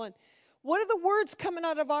 18:21. What are the words coming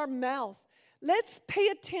out of our mouth? Let's pay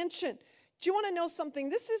attention. Do you want to know something?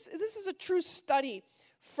 This is a true study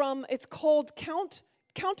it's called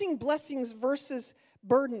Counting Blessings versus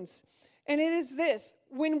Burdens. And it is this: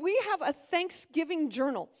 when we have a Thanksgiving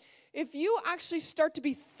journal, if you actually start to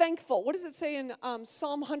be thankful, what does it say in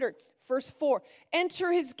Psalm 100, verse 4?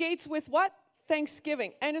 Enter his gates with what?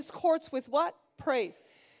 Thanksgiving. And his courts with what? Praise.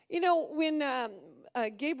 When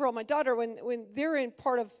Gabriel, my daughter, when they're in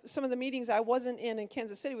part of some of the meetings I wasn't in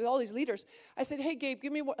Kansas City with all these leaders, I said, hey, Gabe,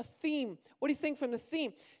 give me a theme. What do you think from the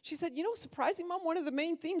theme? She said, surprising, Mom, one of the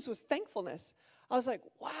main themes was thankfulness. I was like,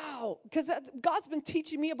 wow, because God's been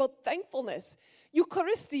teaching me about thankfulness.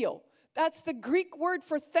 Eucharistio. That's the Greek word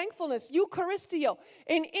for thankfulness, Eucharistio.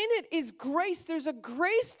 And in it is grace. There's a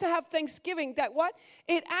grace to have thanksgiving that what?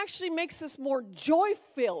 It actually makes us more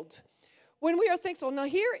joy-filled when we are thankful. Now,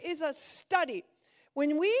 here is a study.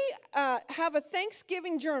 When we have a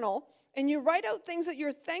Thanksgiving journal and you write out things that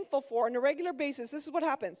you're thankful for on a regular basis, this is what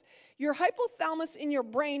happens. Your hypothalamus in your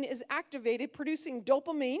brain is activated, producing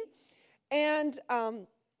dopamine. And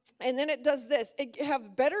then it does this. It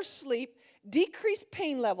have better sleep, decreased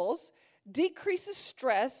pain levels, decreases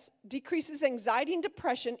stress, decreases anxiety and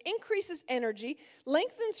depression, increases energy,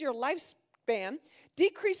 lengthens your lifespan,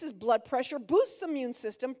 decreases blood pressure, boosts immune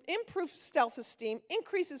system, improves self-esteem,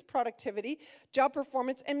 increases productivity, job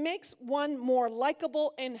performance, and makes one more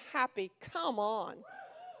likable and happy. Come on.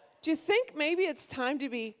 Do you think maybe it's time to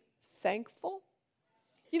be thankful?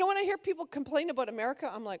 When I hear people complain about America,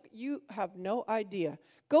 I'm like, you have no idea.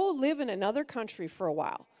 Go live in another country for a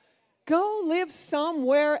while. Go live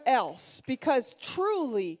somewhere else, because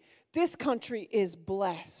truly this country is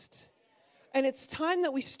blessed. And it's time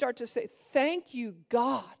that we start to say, thank you,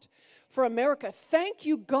 God, for America. Thank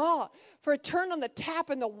you, God, for a turn on the tap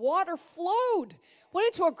and the water flowed. Went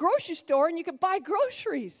into a grocery store and you could buy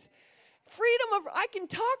groceries. I can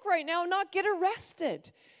talk right now and not get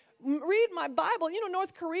arrested. Read my Bible.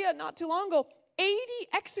 North Korea, not too long ago, 80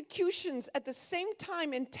 executions at the same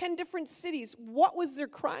time in 10 different cities. What was their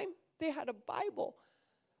crime? They had a Bible.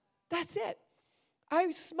 That's it. I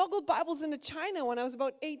smuggled Bibles into China when I was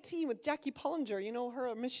about 18 with Jackie Pullinger, her,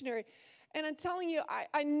 a missionary. And I'm telling you,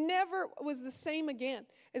 I never was the same again.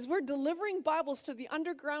 As we're delivering Bibles to the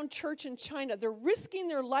underground church in China, they're risking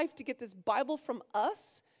their life to get this Bible from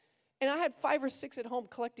us. And I had 5 or 6 at home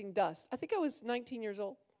collecting dust. I think I was 19 years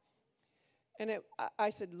old. And I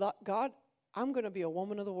said, God, I'm going to be a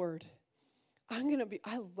woman of the Word. I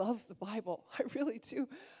love the Bible. I really do.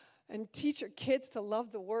 And teach your kids to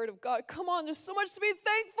love the Word of God. Come on, there's so much to be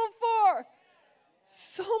thankful for.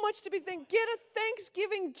 So much to be thankful. Get a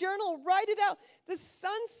Thanksgiving journal. Write it out. The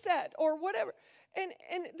sunset or whatever. And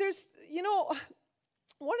there's,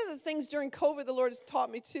 one of the things during COVID the Lord has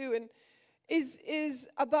taught me too, and is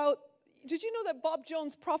about, did you know that Bob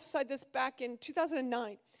Jones prophesied this back in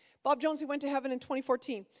 2009? Bob Jones, who went to heaven in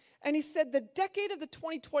 2014. And he said the decade of the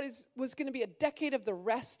 2020s was going to be a decade of the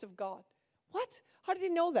rest of God. What? How did he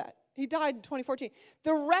know that? He died in 2014.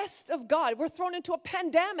 The rest of God. We're thrown into a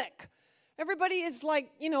pandemic. Everybody is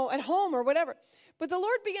like, at home or whatever. But the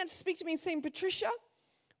Lord began to speak to me saying, Patricia,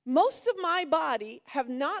 most of my body have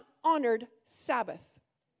not honored Sabbath.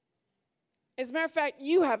 As a matter of fact,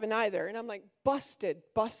 you haven't either. And I'm like, busted.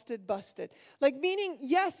 Like, meaning,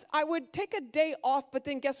 yes, I would take a day off, but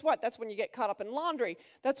then guess what? That's when you get caught up in laundry.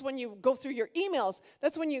 That's when you go through your emails.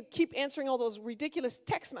 That's when you keep answering all those ridiculous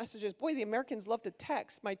text messages. Boy, the Americans love to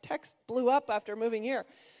text. My text blew up after moving here.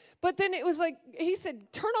 But then it was like, he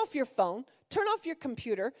said, turn off your phone, turn off your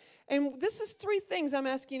computer. And this is 3 things I'm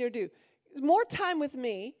asking you to do. More time with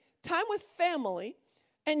me, time with family,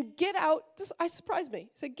 and get out. I surprised me.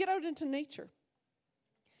 He said, get out into nature.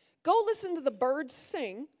 Go listen to the birds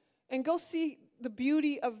sing and go see the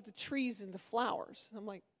beauty of the trees and the flowers. I'm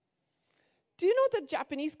like, do you know what the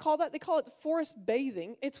Japanese call that? They call it forest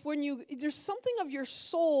bathing. It's when there's something of your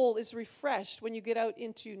soul is refreshed when you get out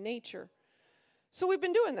into nature. So we've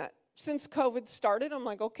been doing that since COVID started. I'm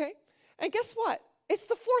like, okay. And guess what? It's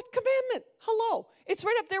the 4th commandment. Hello. It's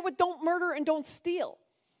right up there with don't murder and don't steal.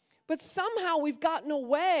 But somehow we've gotten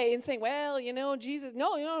away and saying, well, Jesus.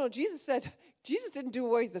 No. Jesus said, Jesus didn't do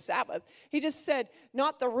away with the Sabbath. He just said,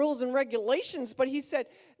 not the rules and regulations, but he said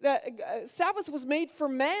that Sabbath was made for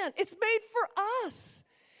man. It's made for us.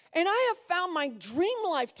 And I have found my dream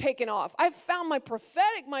life taken off. I've found my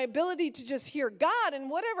prophetic, my ability to just hear God and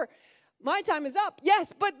whatever. My time is up.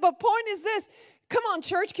 Yes, but point is this. Come on,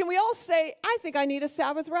 church, can we all say, I think I need a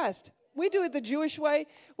Sabbath rest? We do it the Jewish way.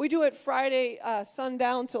 We do it Friday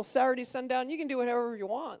sundown till Saturday sundown. You can do it however you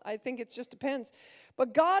want. I think it just depends.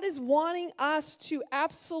 But God is wanting us to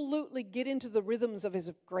absolutely get into the rhythms of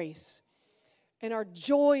his grace. And our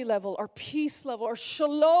joy level, our peace level, our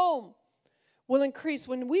shalom will increase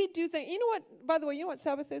when we do things. You know what, by the way, you know what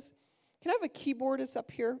Sabbath is? Can I have a keyboardist up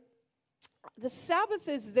here? The Sabbath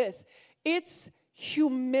is this. It's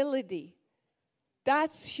humility.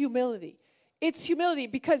 That's humility. It's humility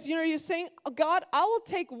because, you know, you're saying, oh, God, I will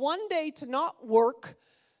take one day to not work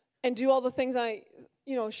and do all the things I,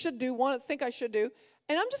 should do, think I should do.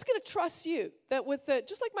 And I'm just going to trust you that with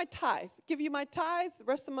just like my tithe, give you my tithe, the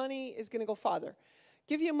rest of the money is going to go Father.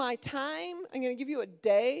 Give you my time. I'm going to give you a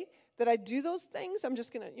day that I do those things. I'm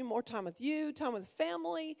just going to, more time with you, time with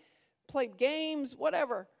family, play games,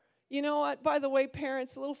 whatever. You know what? By the way,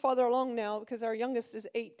 parents, a little farther along now because our youngest is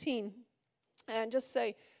 18. And just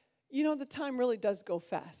say, the time really does go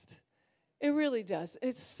fast. It really does.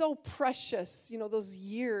 It's so precious, those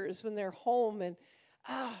years when they're home and,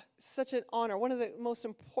 such an honor. One of the most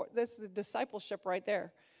important, that's the discipleship right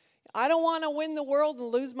there. I don't want to win the world and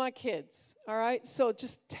lose my kids, all right? So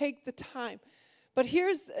just take the time. But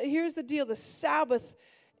here's the deal. The Sabbath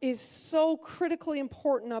is so critically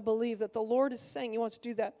important, I believe, that the Lord is saying he wants to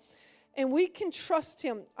do that. And we can trust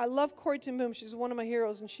him. I love Corrie ten Boom. She's one of my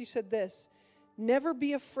heroes, and she said this, never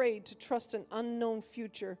be afraid to trust an unknown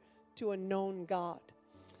future to a known God.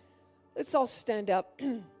 Let's all stand up.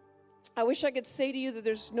 I wish I could say to you that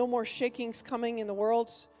there's no more shakings coming in the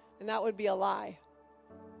world, and that would be a lie.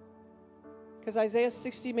 Because Isaiah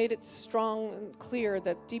 60 made it strong and clear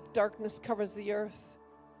that deep darkness covers the earth.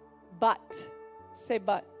 But, say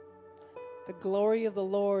but, the glory of the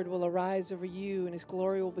Lord will arise over you, and his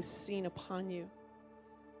glory will be seen upon you.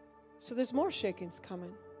 So there's more shakings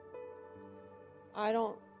coming. I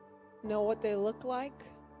don't know what they look like.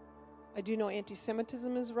 I do know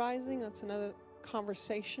anti-Semitism is rising. That's another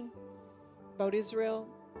conversation about Israel.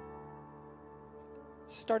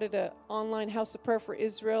 Started an online house of prayer for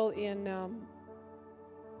Israel in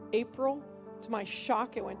April. To my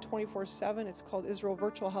shock, it went 24/7. It's called Israel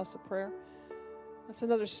Virtual House of Prayer. That's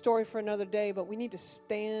another story for another day, but we need to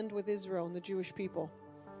stand with Israel and the Jewish people.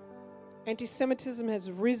 Anti-Semitism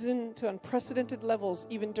has risen to unprecedented levels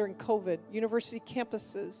even during COVID. University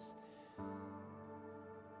campuses.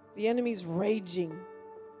 The enemy's raging.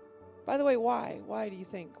 By the way, why? Why do you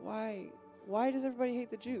think? Why does everybody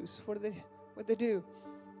hate the Jews? What do they do?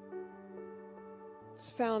 It's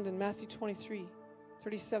found in Matthew 23,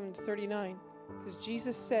 37 to 39. Because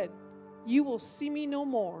Jesus said, you will see me no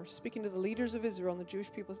more, speaking to the leaders of Israel and the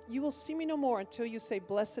Jewish people, you will see me no more until you say,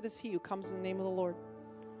 blessed is he who comes in the name of the Lord.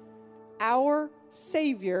 Our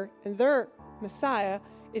Savior and their Messiah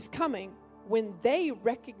is coming when they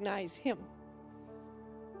recognize him.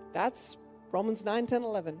 That's Romans 9, 10,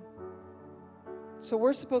 11. So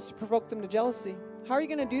we're supposed to provoke them to jealousy. How are you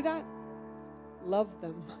going to do that? Love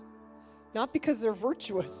them. Not because they're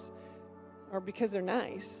virtuous or because they're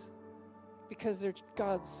nice, because they're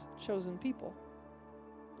God's chosen people.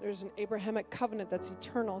 There's an Abrahamic covenant that's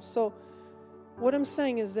eternal. So what I'm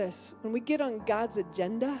saying is this. When we get on God's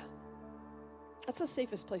agenda, that's the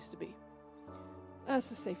safest place to be. That's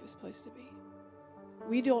the safest place to be.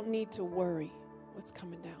 We don't need to worry what's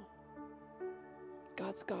coming down.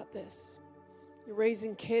 God's got this. You're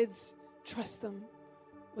raising kids, trust them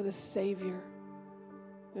with a Savior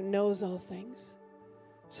who knows all things.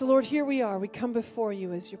 So Lord, here we are. We come before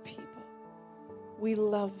you as your people. We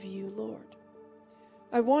love you, Lord.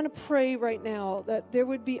 I want to pray right now that there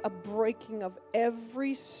would be a breaking of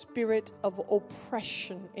every spirit of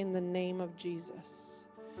oppression in the name of Jesus.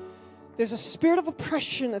 There's a spirit of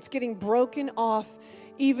oppression that's getting broken off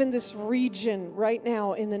even this region right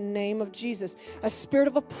now in the name of Jesus. A spirit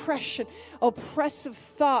of oppression, oppressive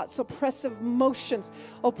thoughts, oppressive motions,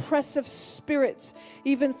 oppressive spirits.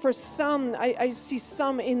 Even for some, I see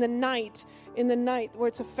some in the night where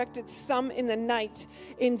it's affected some in the night.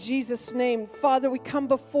 In Jesus' name, Father, we come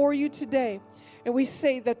before you today and we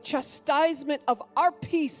say the chastisement of our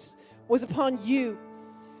peace was upon you.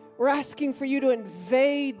 We're asking for you to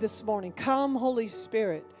invade this morning. Come, Holy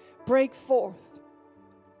Spirit, break forth.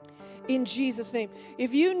 in Jesus' name.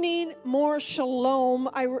 If you need more shalom,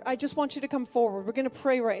 I just want you to come forward. We're going to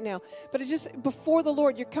pray right now. But it's just before the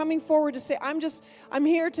Lord, you're coming forward to say, I'm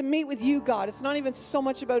here to meet with you, God. It's not even so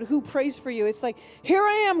much about who prays for you. It's like, here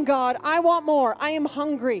I am, God. I want more. I am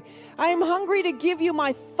hungry. I am hungry to give you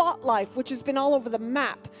my thought life, which has been all over the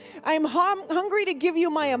map. I am hungry to give you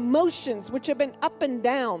my emotions, which have been up and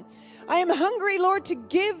down. I am hungry, Lord, to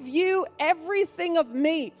give you everything of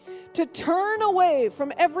me, to turn away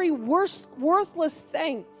from every worthless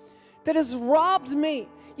thing that has robbed me.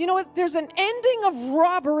 You know what? There's an ending of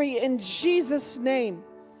robbery in Jesus' name.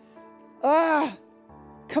 Come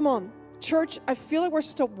on. Church, I feel like we're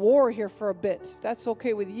still at war here for a bit. If that's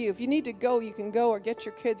okay with you. If you need to go, you can go, or get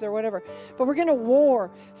your kids or whatever. But we're going to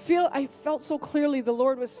war. I felt so clearly the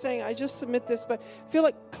Lord was saying, I just submit this, but I feel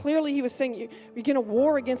like clearly He was saying, you're going to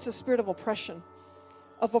war against the spirit of oppression.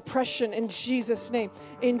 Of oppression in Jesus' name.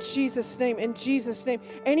 In Jesus' name. In Jesus' name.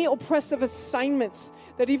 Any oppressive assignments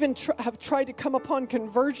that even have tried to come upon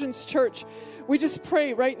Convergence Church, we just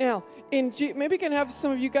pray right now. Maybe we can have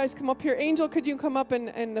some of you guys come up here. Angel, could you come up,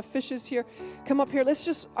 and the fishes here, come up here. Let's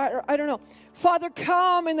just, I don't know. Father,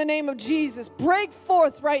 come in the name of Jesus. Break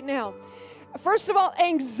forth right now. First of all,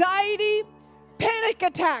 anxiety, panic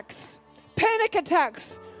attacks. Panic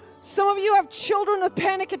attacks. Some of you have children with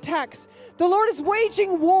panic attacks. The Lord is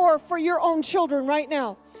waging war for your own children right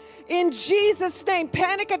now. In Jesus' name,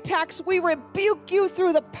 panic attacks, we rebuke you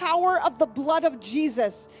through the power of the blood of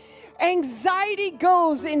Jesus. Anxiety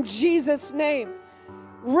goes in Jesus' name.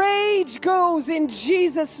 Rage goes in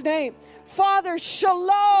Jesus' name. Father,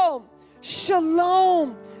 shalom,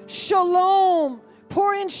 shalom, shalom.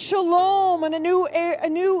 Pour in shalom and a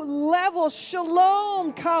new level.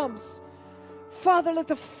 Shalom comes. Father, let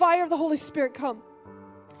the fire of the Holy Spirit come.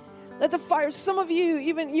 Let the fire, some of you,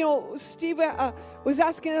 even, Steve was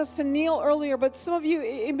asking us to kneel earlier, but some of you,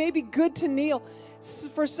 it may be good to kneel.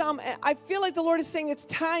 For some, I feel like the Lord is saying it's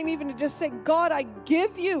time even to just say, God, I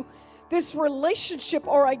give you this relationship,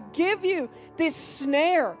 or I give you this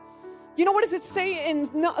snare. You know, what does it say in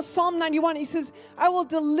Psalm 91? He says, I will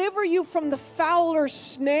deliver you from the fowler's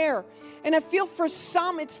snare. And I feel for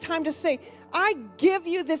some, it's time to say, I give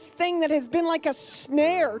you this thing that has been like a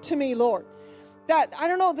snare to me, Lord. That, I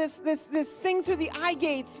don't know, this thing through the eye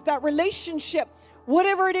gates, that relationship,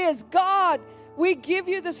 whatever it is, God, we give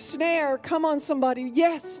you the snare. Come on, somebody.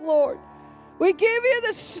 Yes, Lord. We give you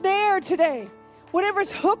the snare today.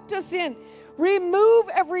 Whatever's hooked us in, remove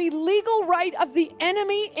every legal right of the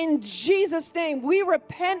enemy in Jesus' name. We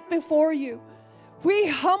repent before you. We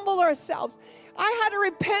humble ourselves. I had to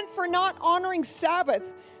repent for not honoring Sabbath.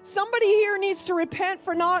 Somebody here needs to repent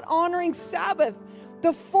for not honoring Sabbath.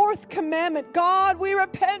 The fourth commandment. God, we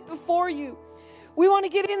repent before you. We want to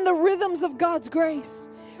get in the rhythms of God's grace.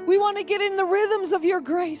 We want to get in the rhythms of your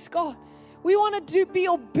grace, God. We want to be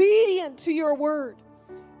obedient to your word.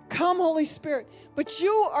 Come, Holy Spirit. But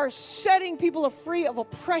you are setting people free of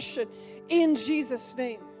oppression in Jesus'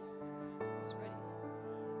 name.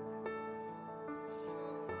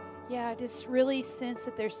 Yeah, I just really sense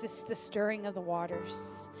that there's this the stirring of the waters.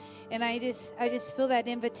 And I just feel that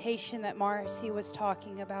invitation that Marcy was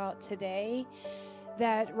talking about today,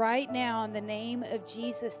 that right now in the name of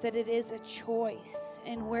Jesus, that it is a choice,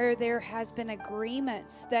 and where there has been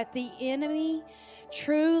agreements that the enemy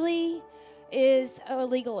truly is a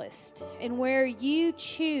legalist, and where you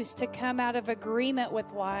choose to come out of agreement with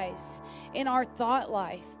lies in our thought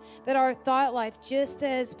life, that our thought life, just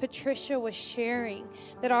as Patricia was sharing,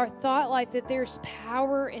 that our thought life, that there's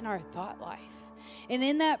power in our thought life. And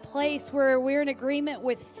in that place where we're in agreement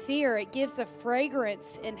with fear, it gives a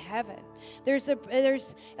fragrance in heaven. There's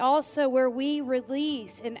also where we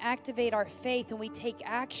release and activate our faith and we take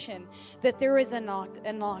action, that there is a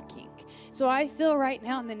knocking. So I feel right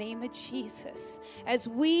now in the name of Jesus, as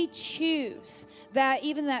we choose that,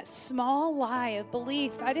 even that small lie of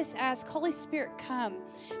belief, I just ask, Holy Spirit, come.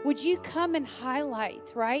 Would you come and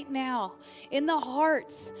highlight right now in the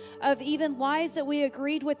hearts of even lies that we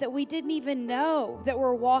agreed with, that we didn't even know that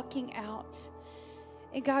we're walking out?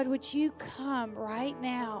 And God, would you come right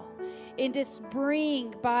now and just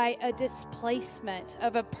bring by a displacement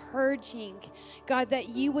of a purging, God, that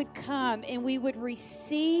you would come and we would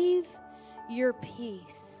receive your peace,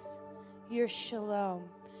 your shalom.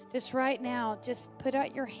 Just right now, just put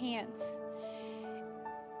out your hands.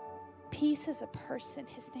 Peace is a person.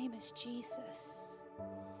 His name is Jesus.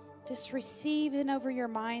 Just receive in over your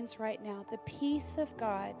minds right now the peace of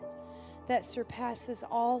God that surpasses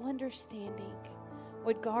all understanding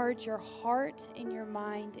would guard your heart and your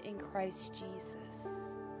mind in Christ Jesus.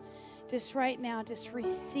 Just right now, just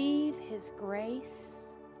receive his grace.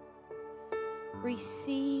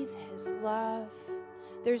 Receive His love.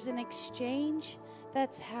 There's an exchange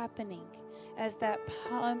that's happening as that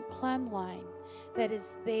plumb line that is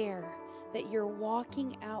there, that you're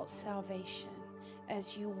walking out salvation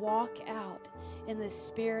as you walk out in the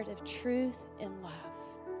spirit of truth and love.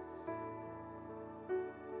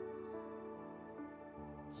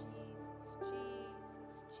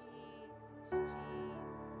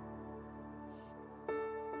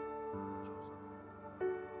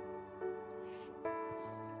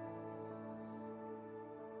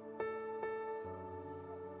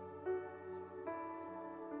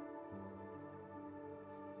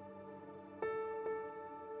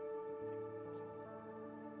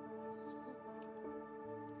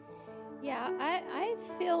 Yeah, I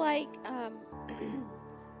feel like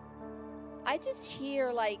I just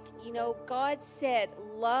hear like, you know, God said,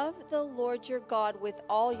 love the Lord your God with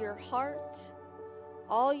all your heart,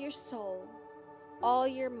 all your soul, all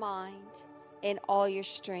your mind, and all your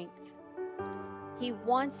strength. He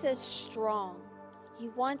wants us strong. He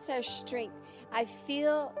wants our strength. I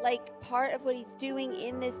feel like part of what He's doing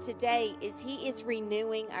in this today is He is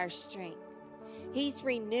renewing our strength. He's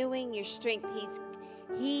renewing your strength.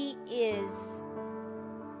 He is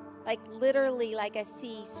like literally, like I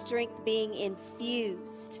see strength being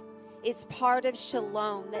infused. It's part of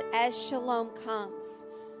shalom, that as shalom comes,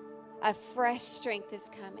 a fresh strength is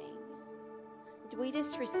coming. Do we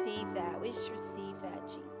just receive that? We just receive that,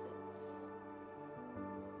 Jesus.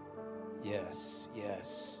 Yes,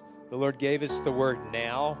 yes. The Lord gave us the word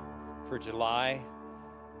now for July,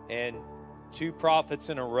 and 2 prophets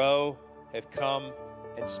in a row have come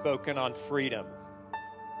and spoken on freedom.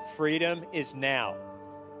 Freedom is now.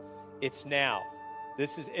 It's now.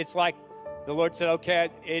 It's like the Lord said, okay,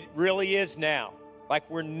 it really is now. Like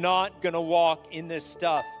we're not going to walk in this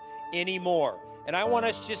stuff anymore. And I want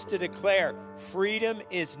us just to declare, freedom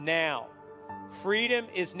is now. Freedom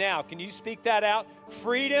is now. Can you speak that out?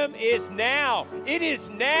 Freedom is now. It is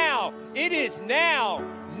now. It is now.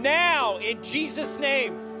 Now in Jesus'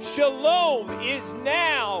 name. Shalom is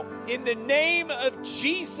now in the name of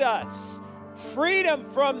Jesus. Freedom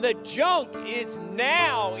from the junk is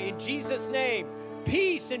now in Jesus' name.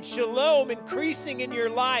 Peace and shalom increasing in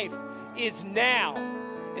your life is now.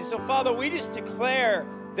 And so, Father, we just declare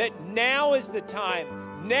that now is the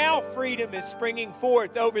time. Now freedom is springing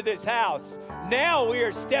forth over this house. Now we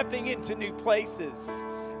are stepping into new places.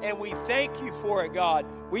 And we thank you for it, God.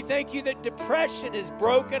 We thank you that depression is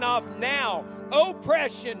broken off now.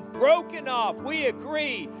 Oppression broken off. We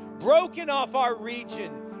agree. Broken off our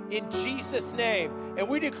region. In Jesus' name. And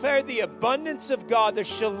we declare the abundance of God, the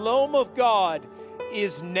shalom of God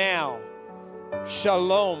is now.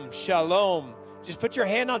 Shalom, shalom. Just put your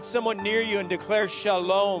hand on someone near you and declare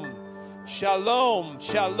shalom. Shalom,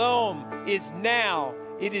 shalom is now.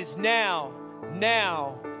 It is now,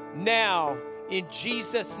 now, now. In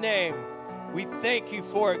Jesus' name, we thank you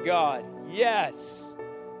for it, God. Yes,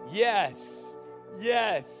 yes,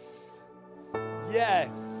 yes,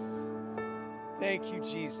 yes. Thank you,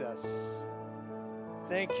 Jesus.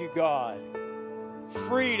 Thank you, God.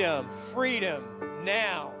 Freedom, freedom,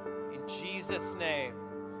 now, in Jesus' name.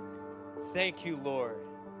 Thank you, Lord.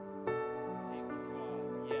 Thank you,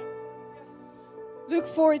 God. Yes. Luke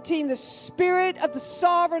 4:18, the Spirit of the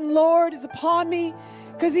Sovereign Lord is upon me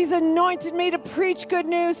because He's anointed me to preach good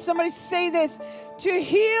news. Somebody say this. To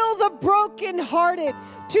heal the brokenhearted,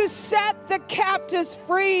 to set the captives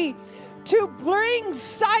free, to bring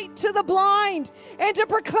sight to the blind, and to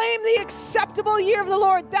proclaim the acceptable year of the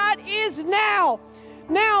Lord. That is now.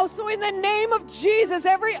 Now, so in the name of Jesus,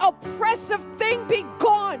 every oppressive thing be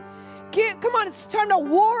gone. Come on, it's time to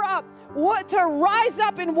war up. To rise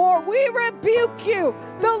up in war. We rebuke you.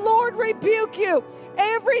 The Lord rebuke you.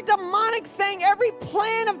 Every demonic thing, every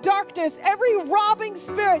plan of darkness, every robbing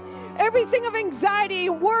spirit, everything of anxiety,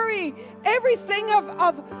 worry, everything of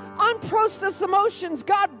unprocessed emotions,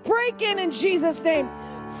 God, break in Jesus' name.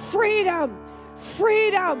 Freedom,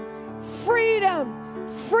 freedom, freedom,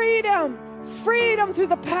 freedom, freedom through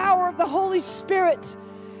the power of the Holy Spirit.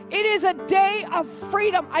 It is a day of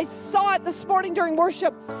freedom. I saw it this morning during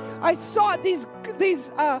worship. I saw it, these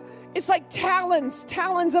it's like talons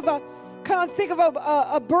of a, kind of think of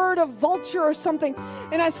a bird, a vulture or something.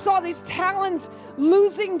 And I saw these talons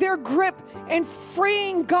losing their grip and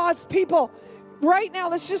freeing God's people. Right now,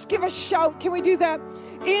 let's just give a shout. Can we do that?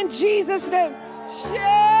 In Jesus' name. Shout!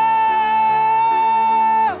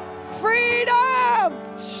 Freedom!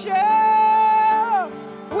 Shout!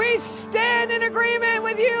 We stand in agreement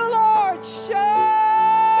with you, Lord. Shout!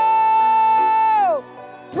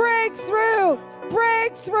 Breakthrough!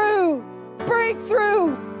 Breakthrough!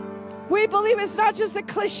 Breakthrough! We believe it's not just a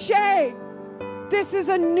cliche. This is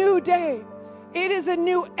a new day. It is a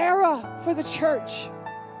new era for the church.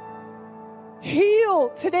 Heal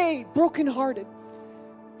today, brokenhearted.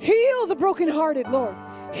 Heal the brokenhearted, Lord.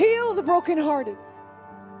 Heal the brokenhearted.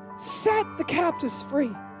 Set the captives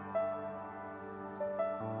free.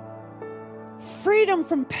 Freedom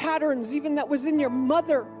from patterns, even that was in your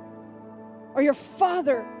mother or your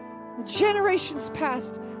father, generations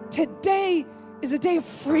past. Today is a day of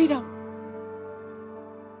freedom.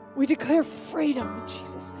 We declare freedom in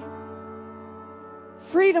Jesus' name.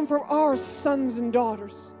 Freedom from our sons and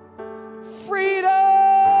daughters. Freedom!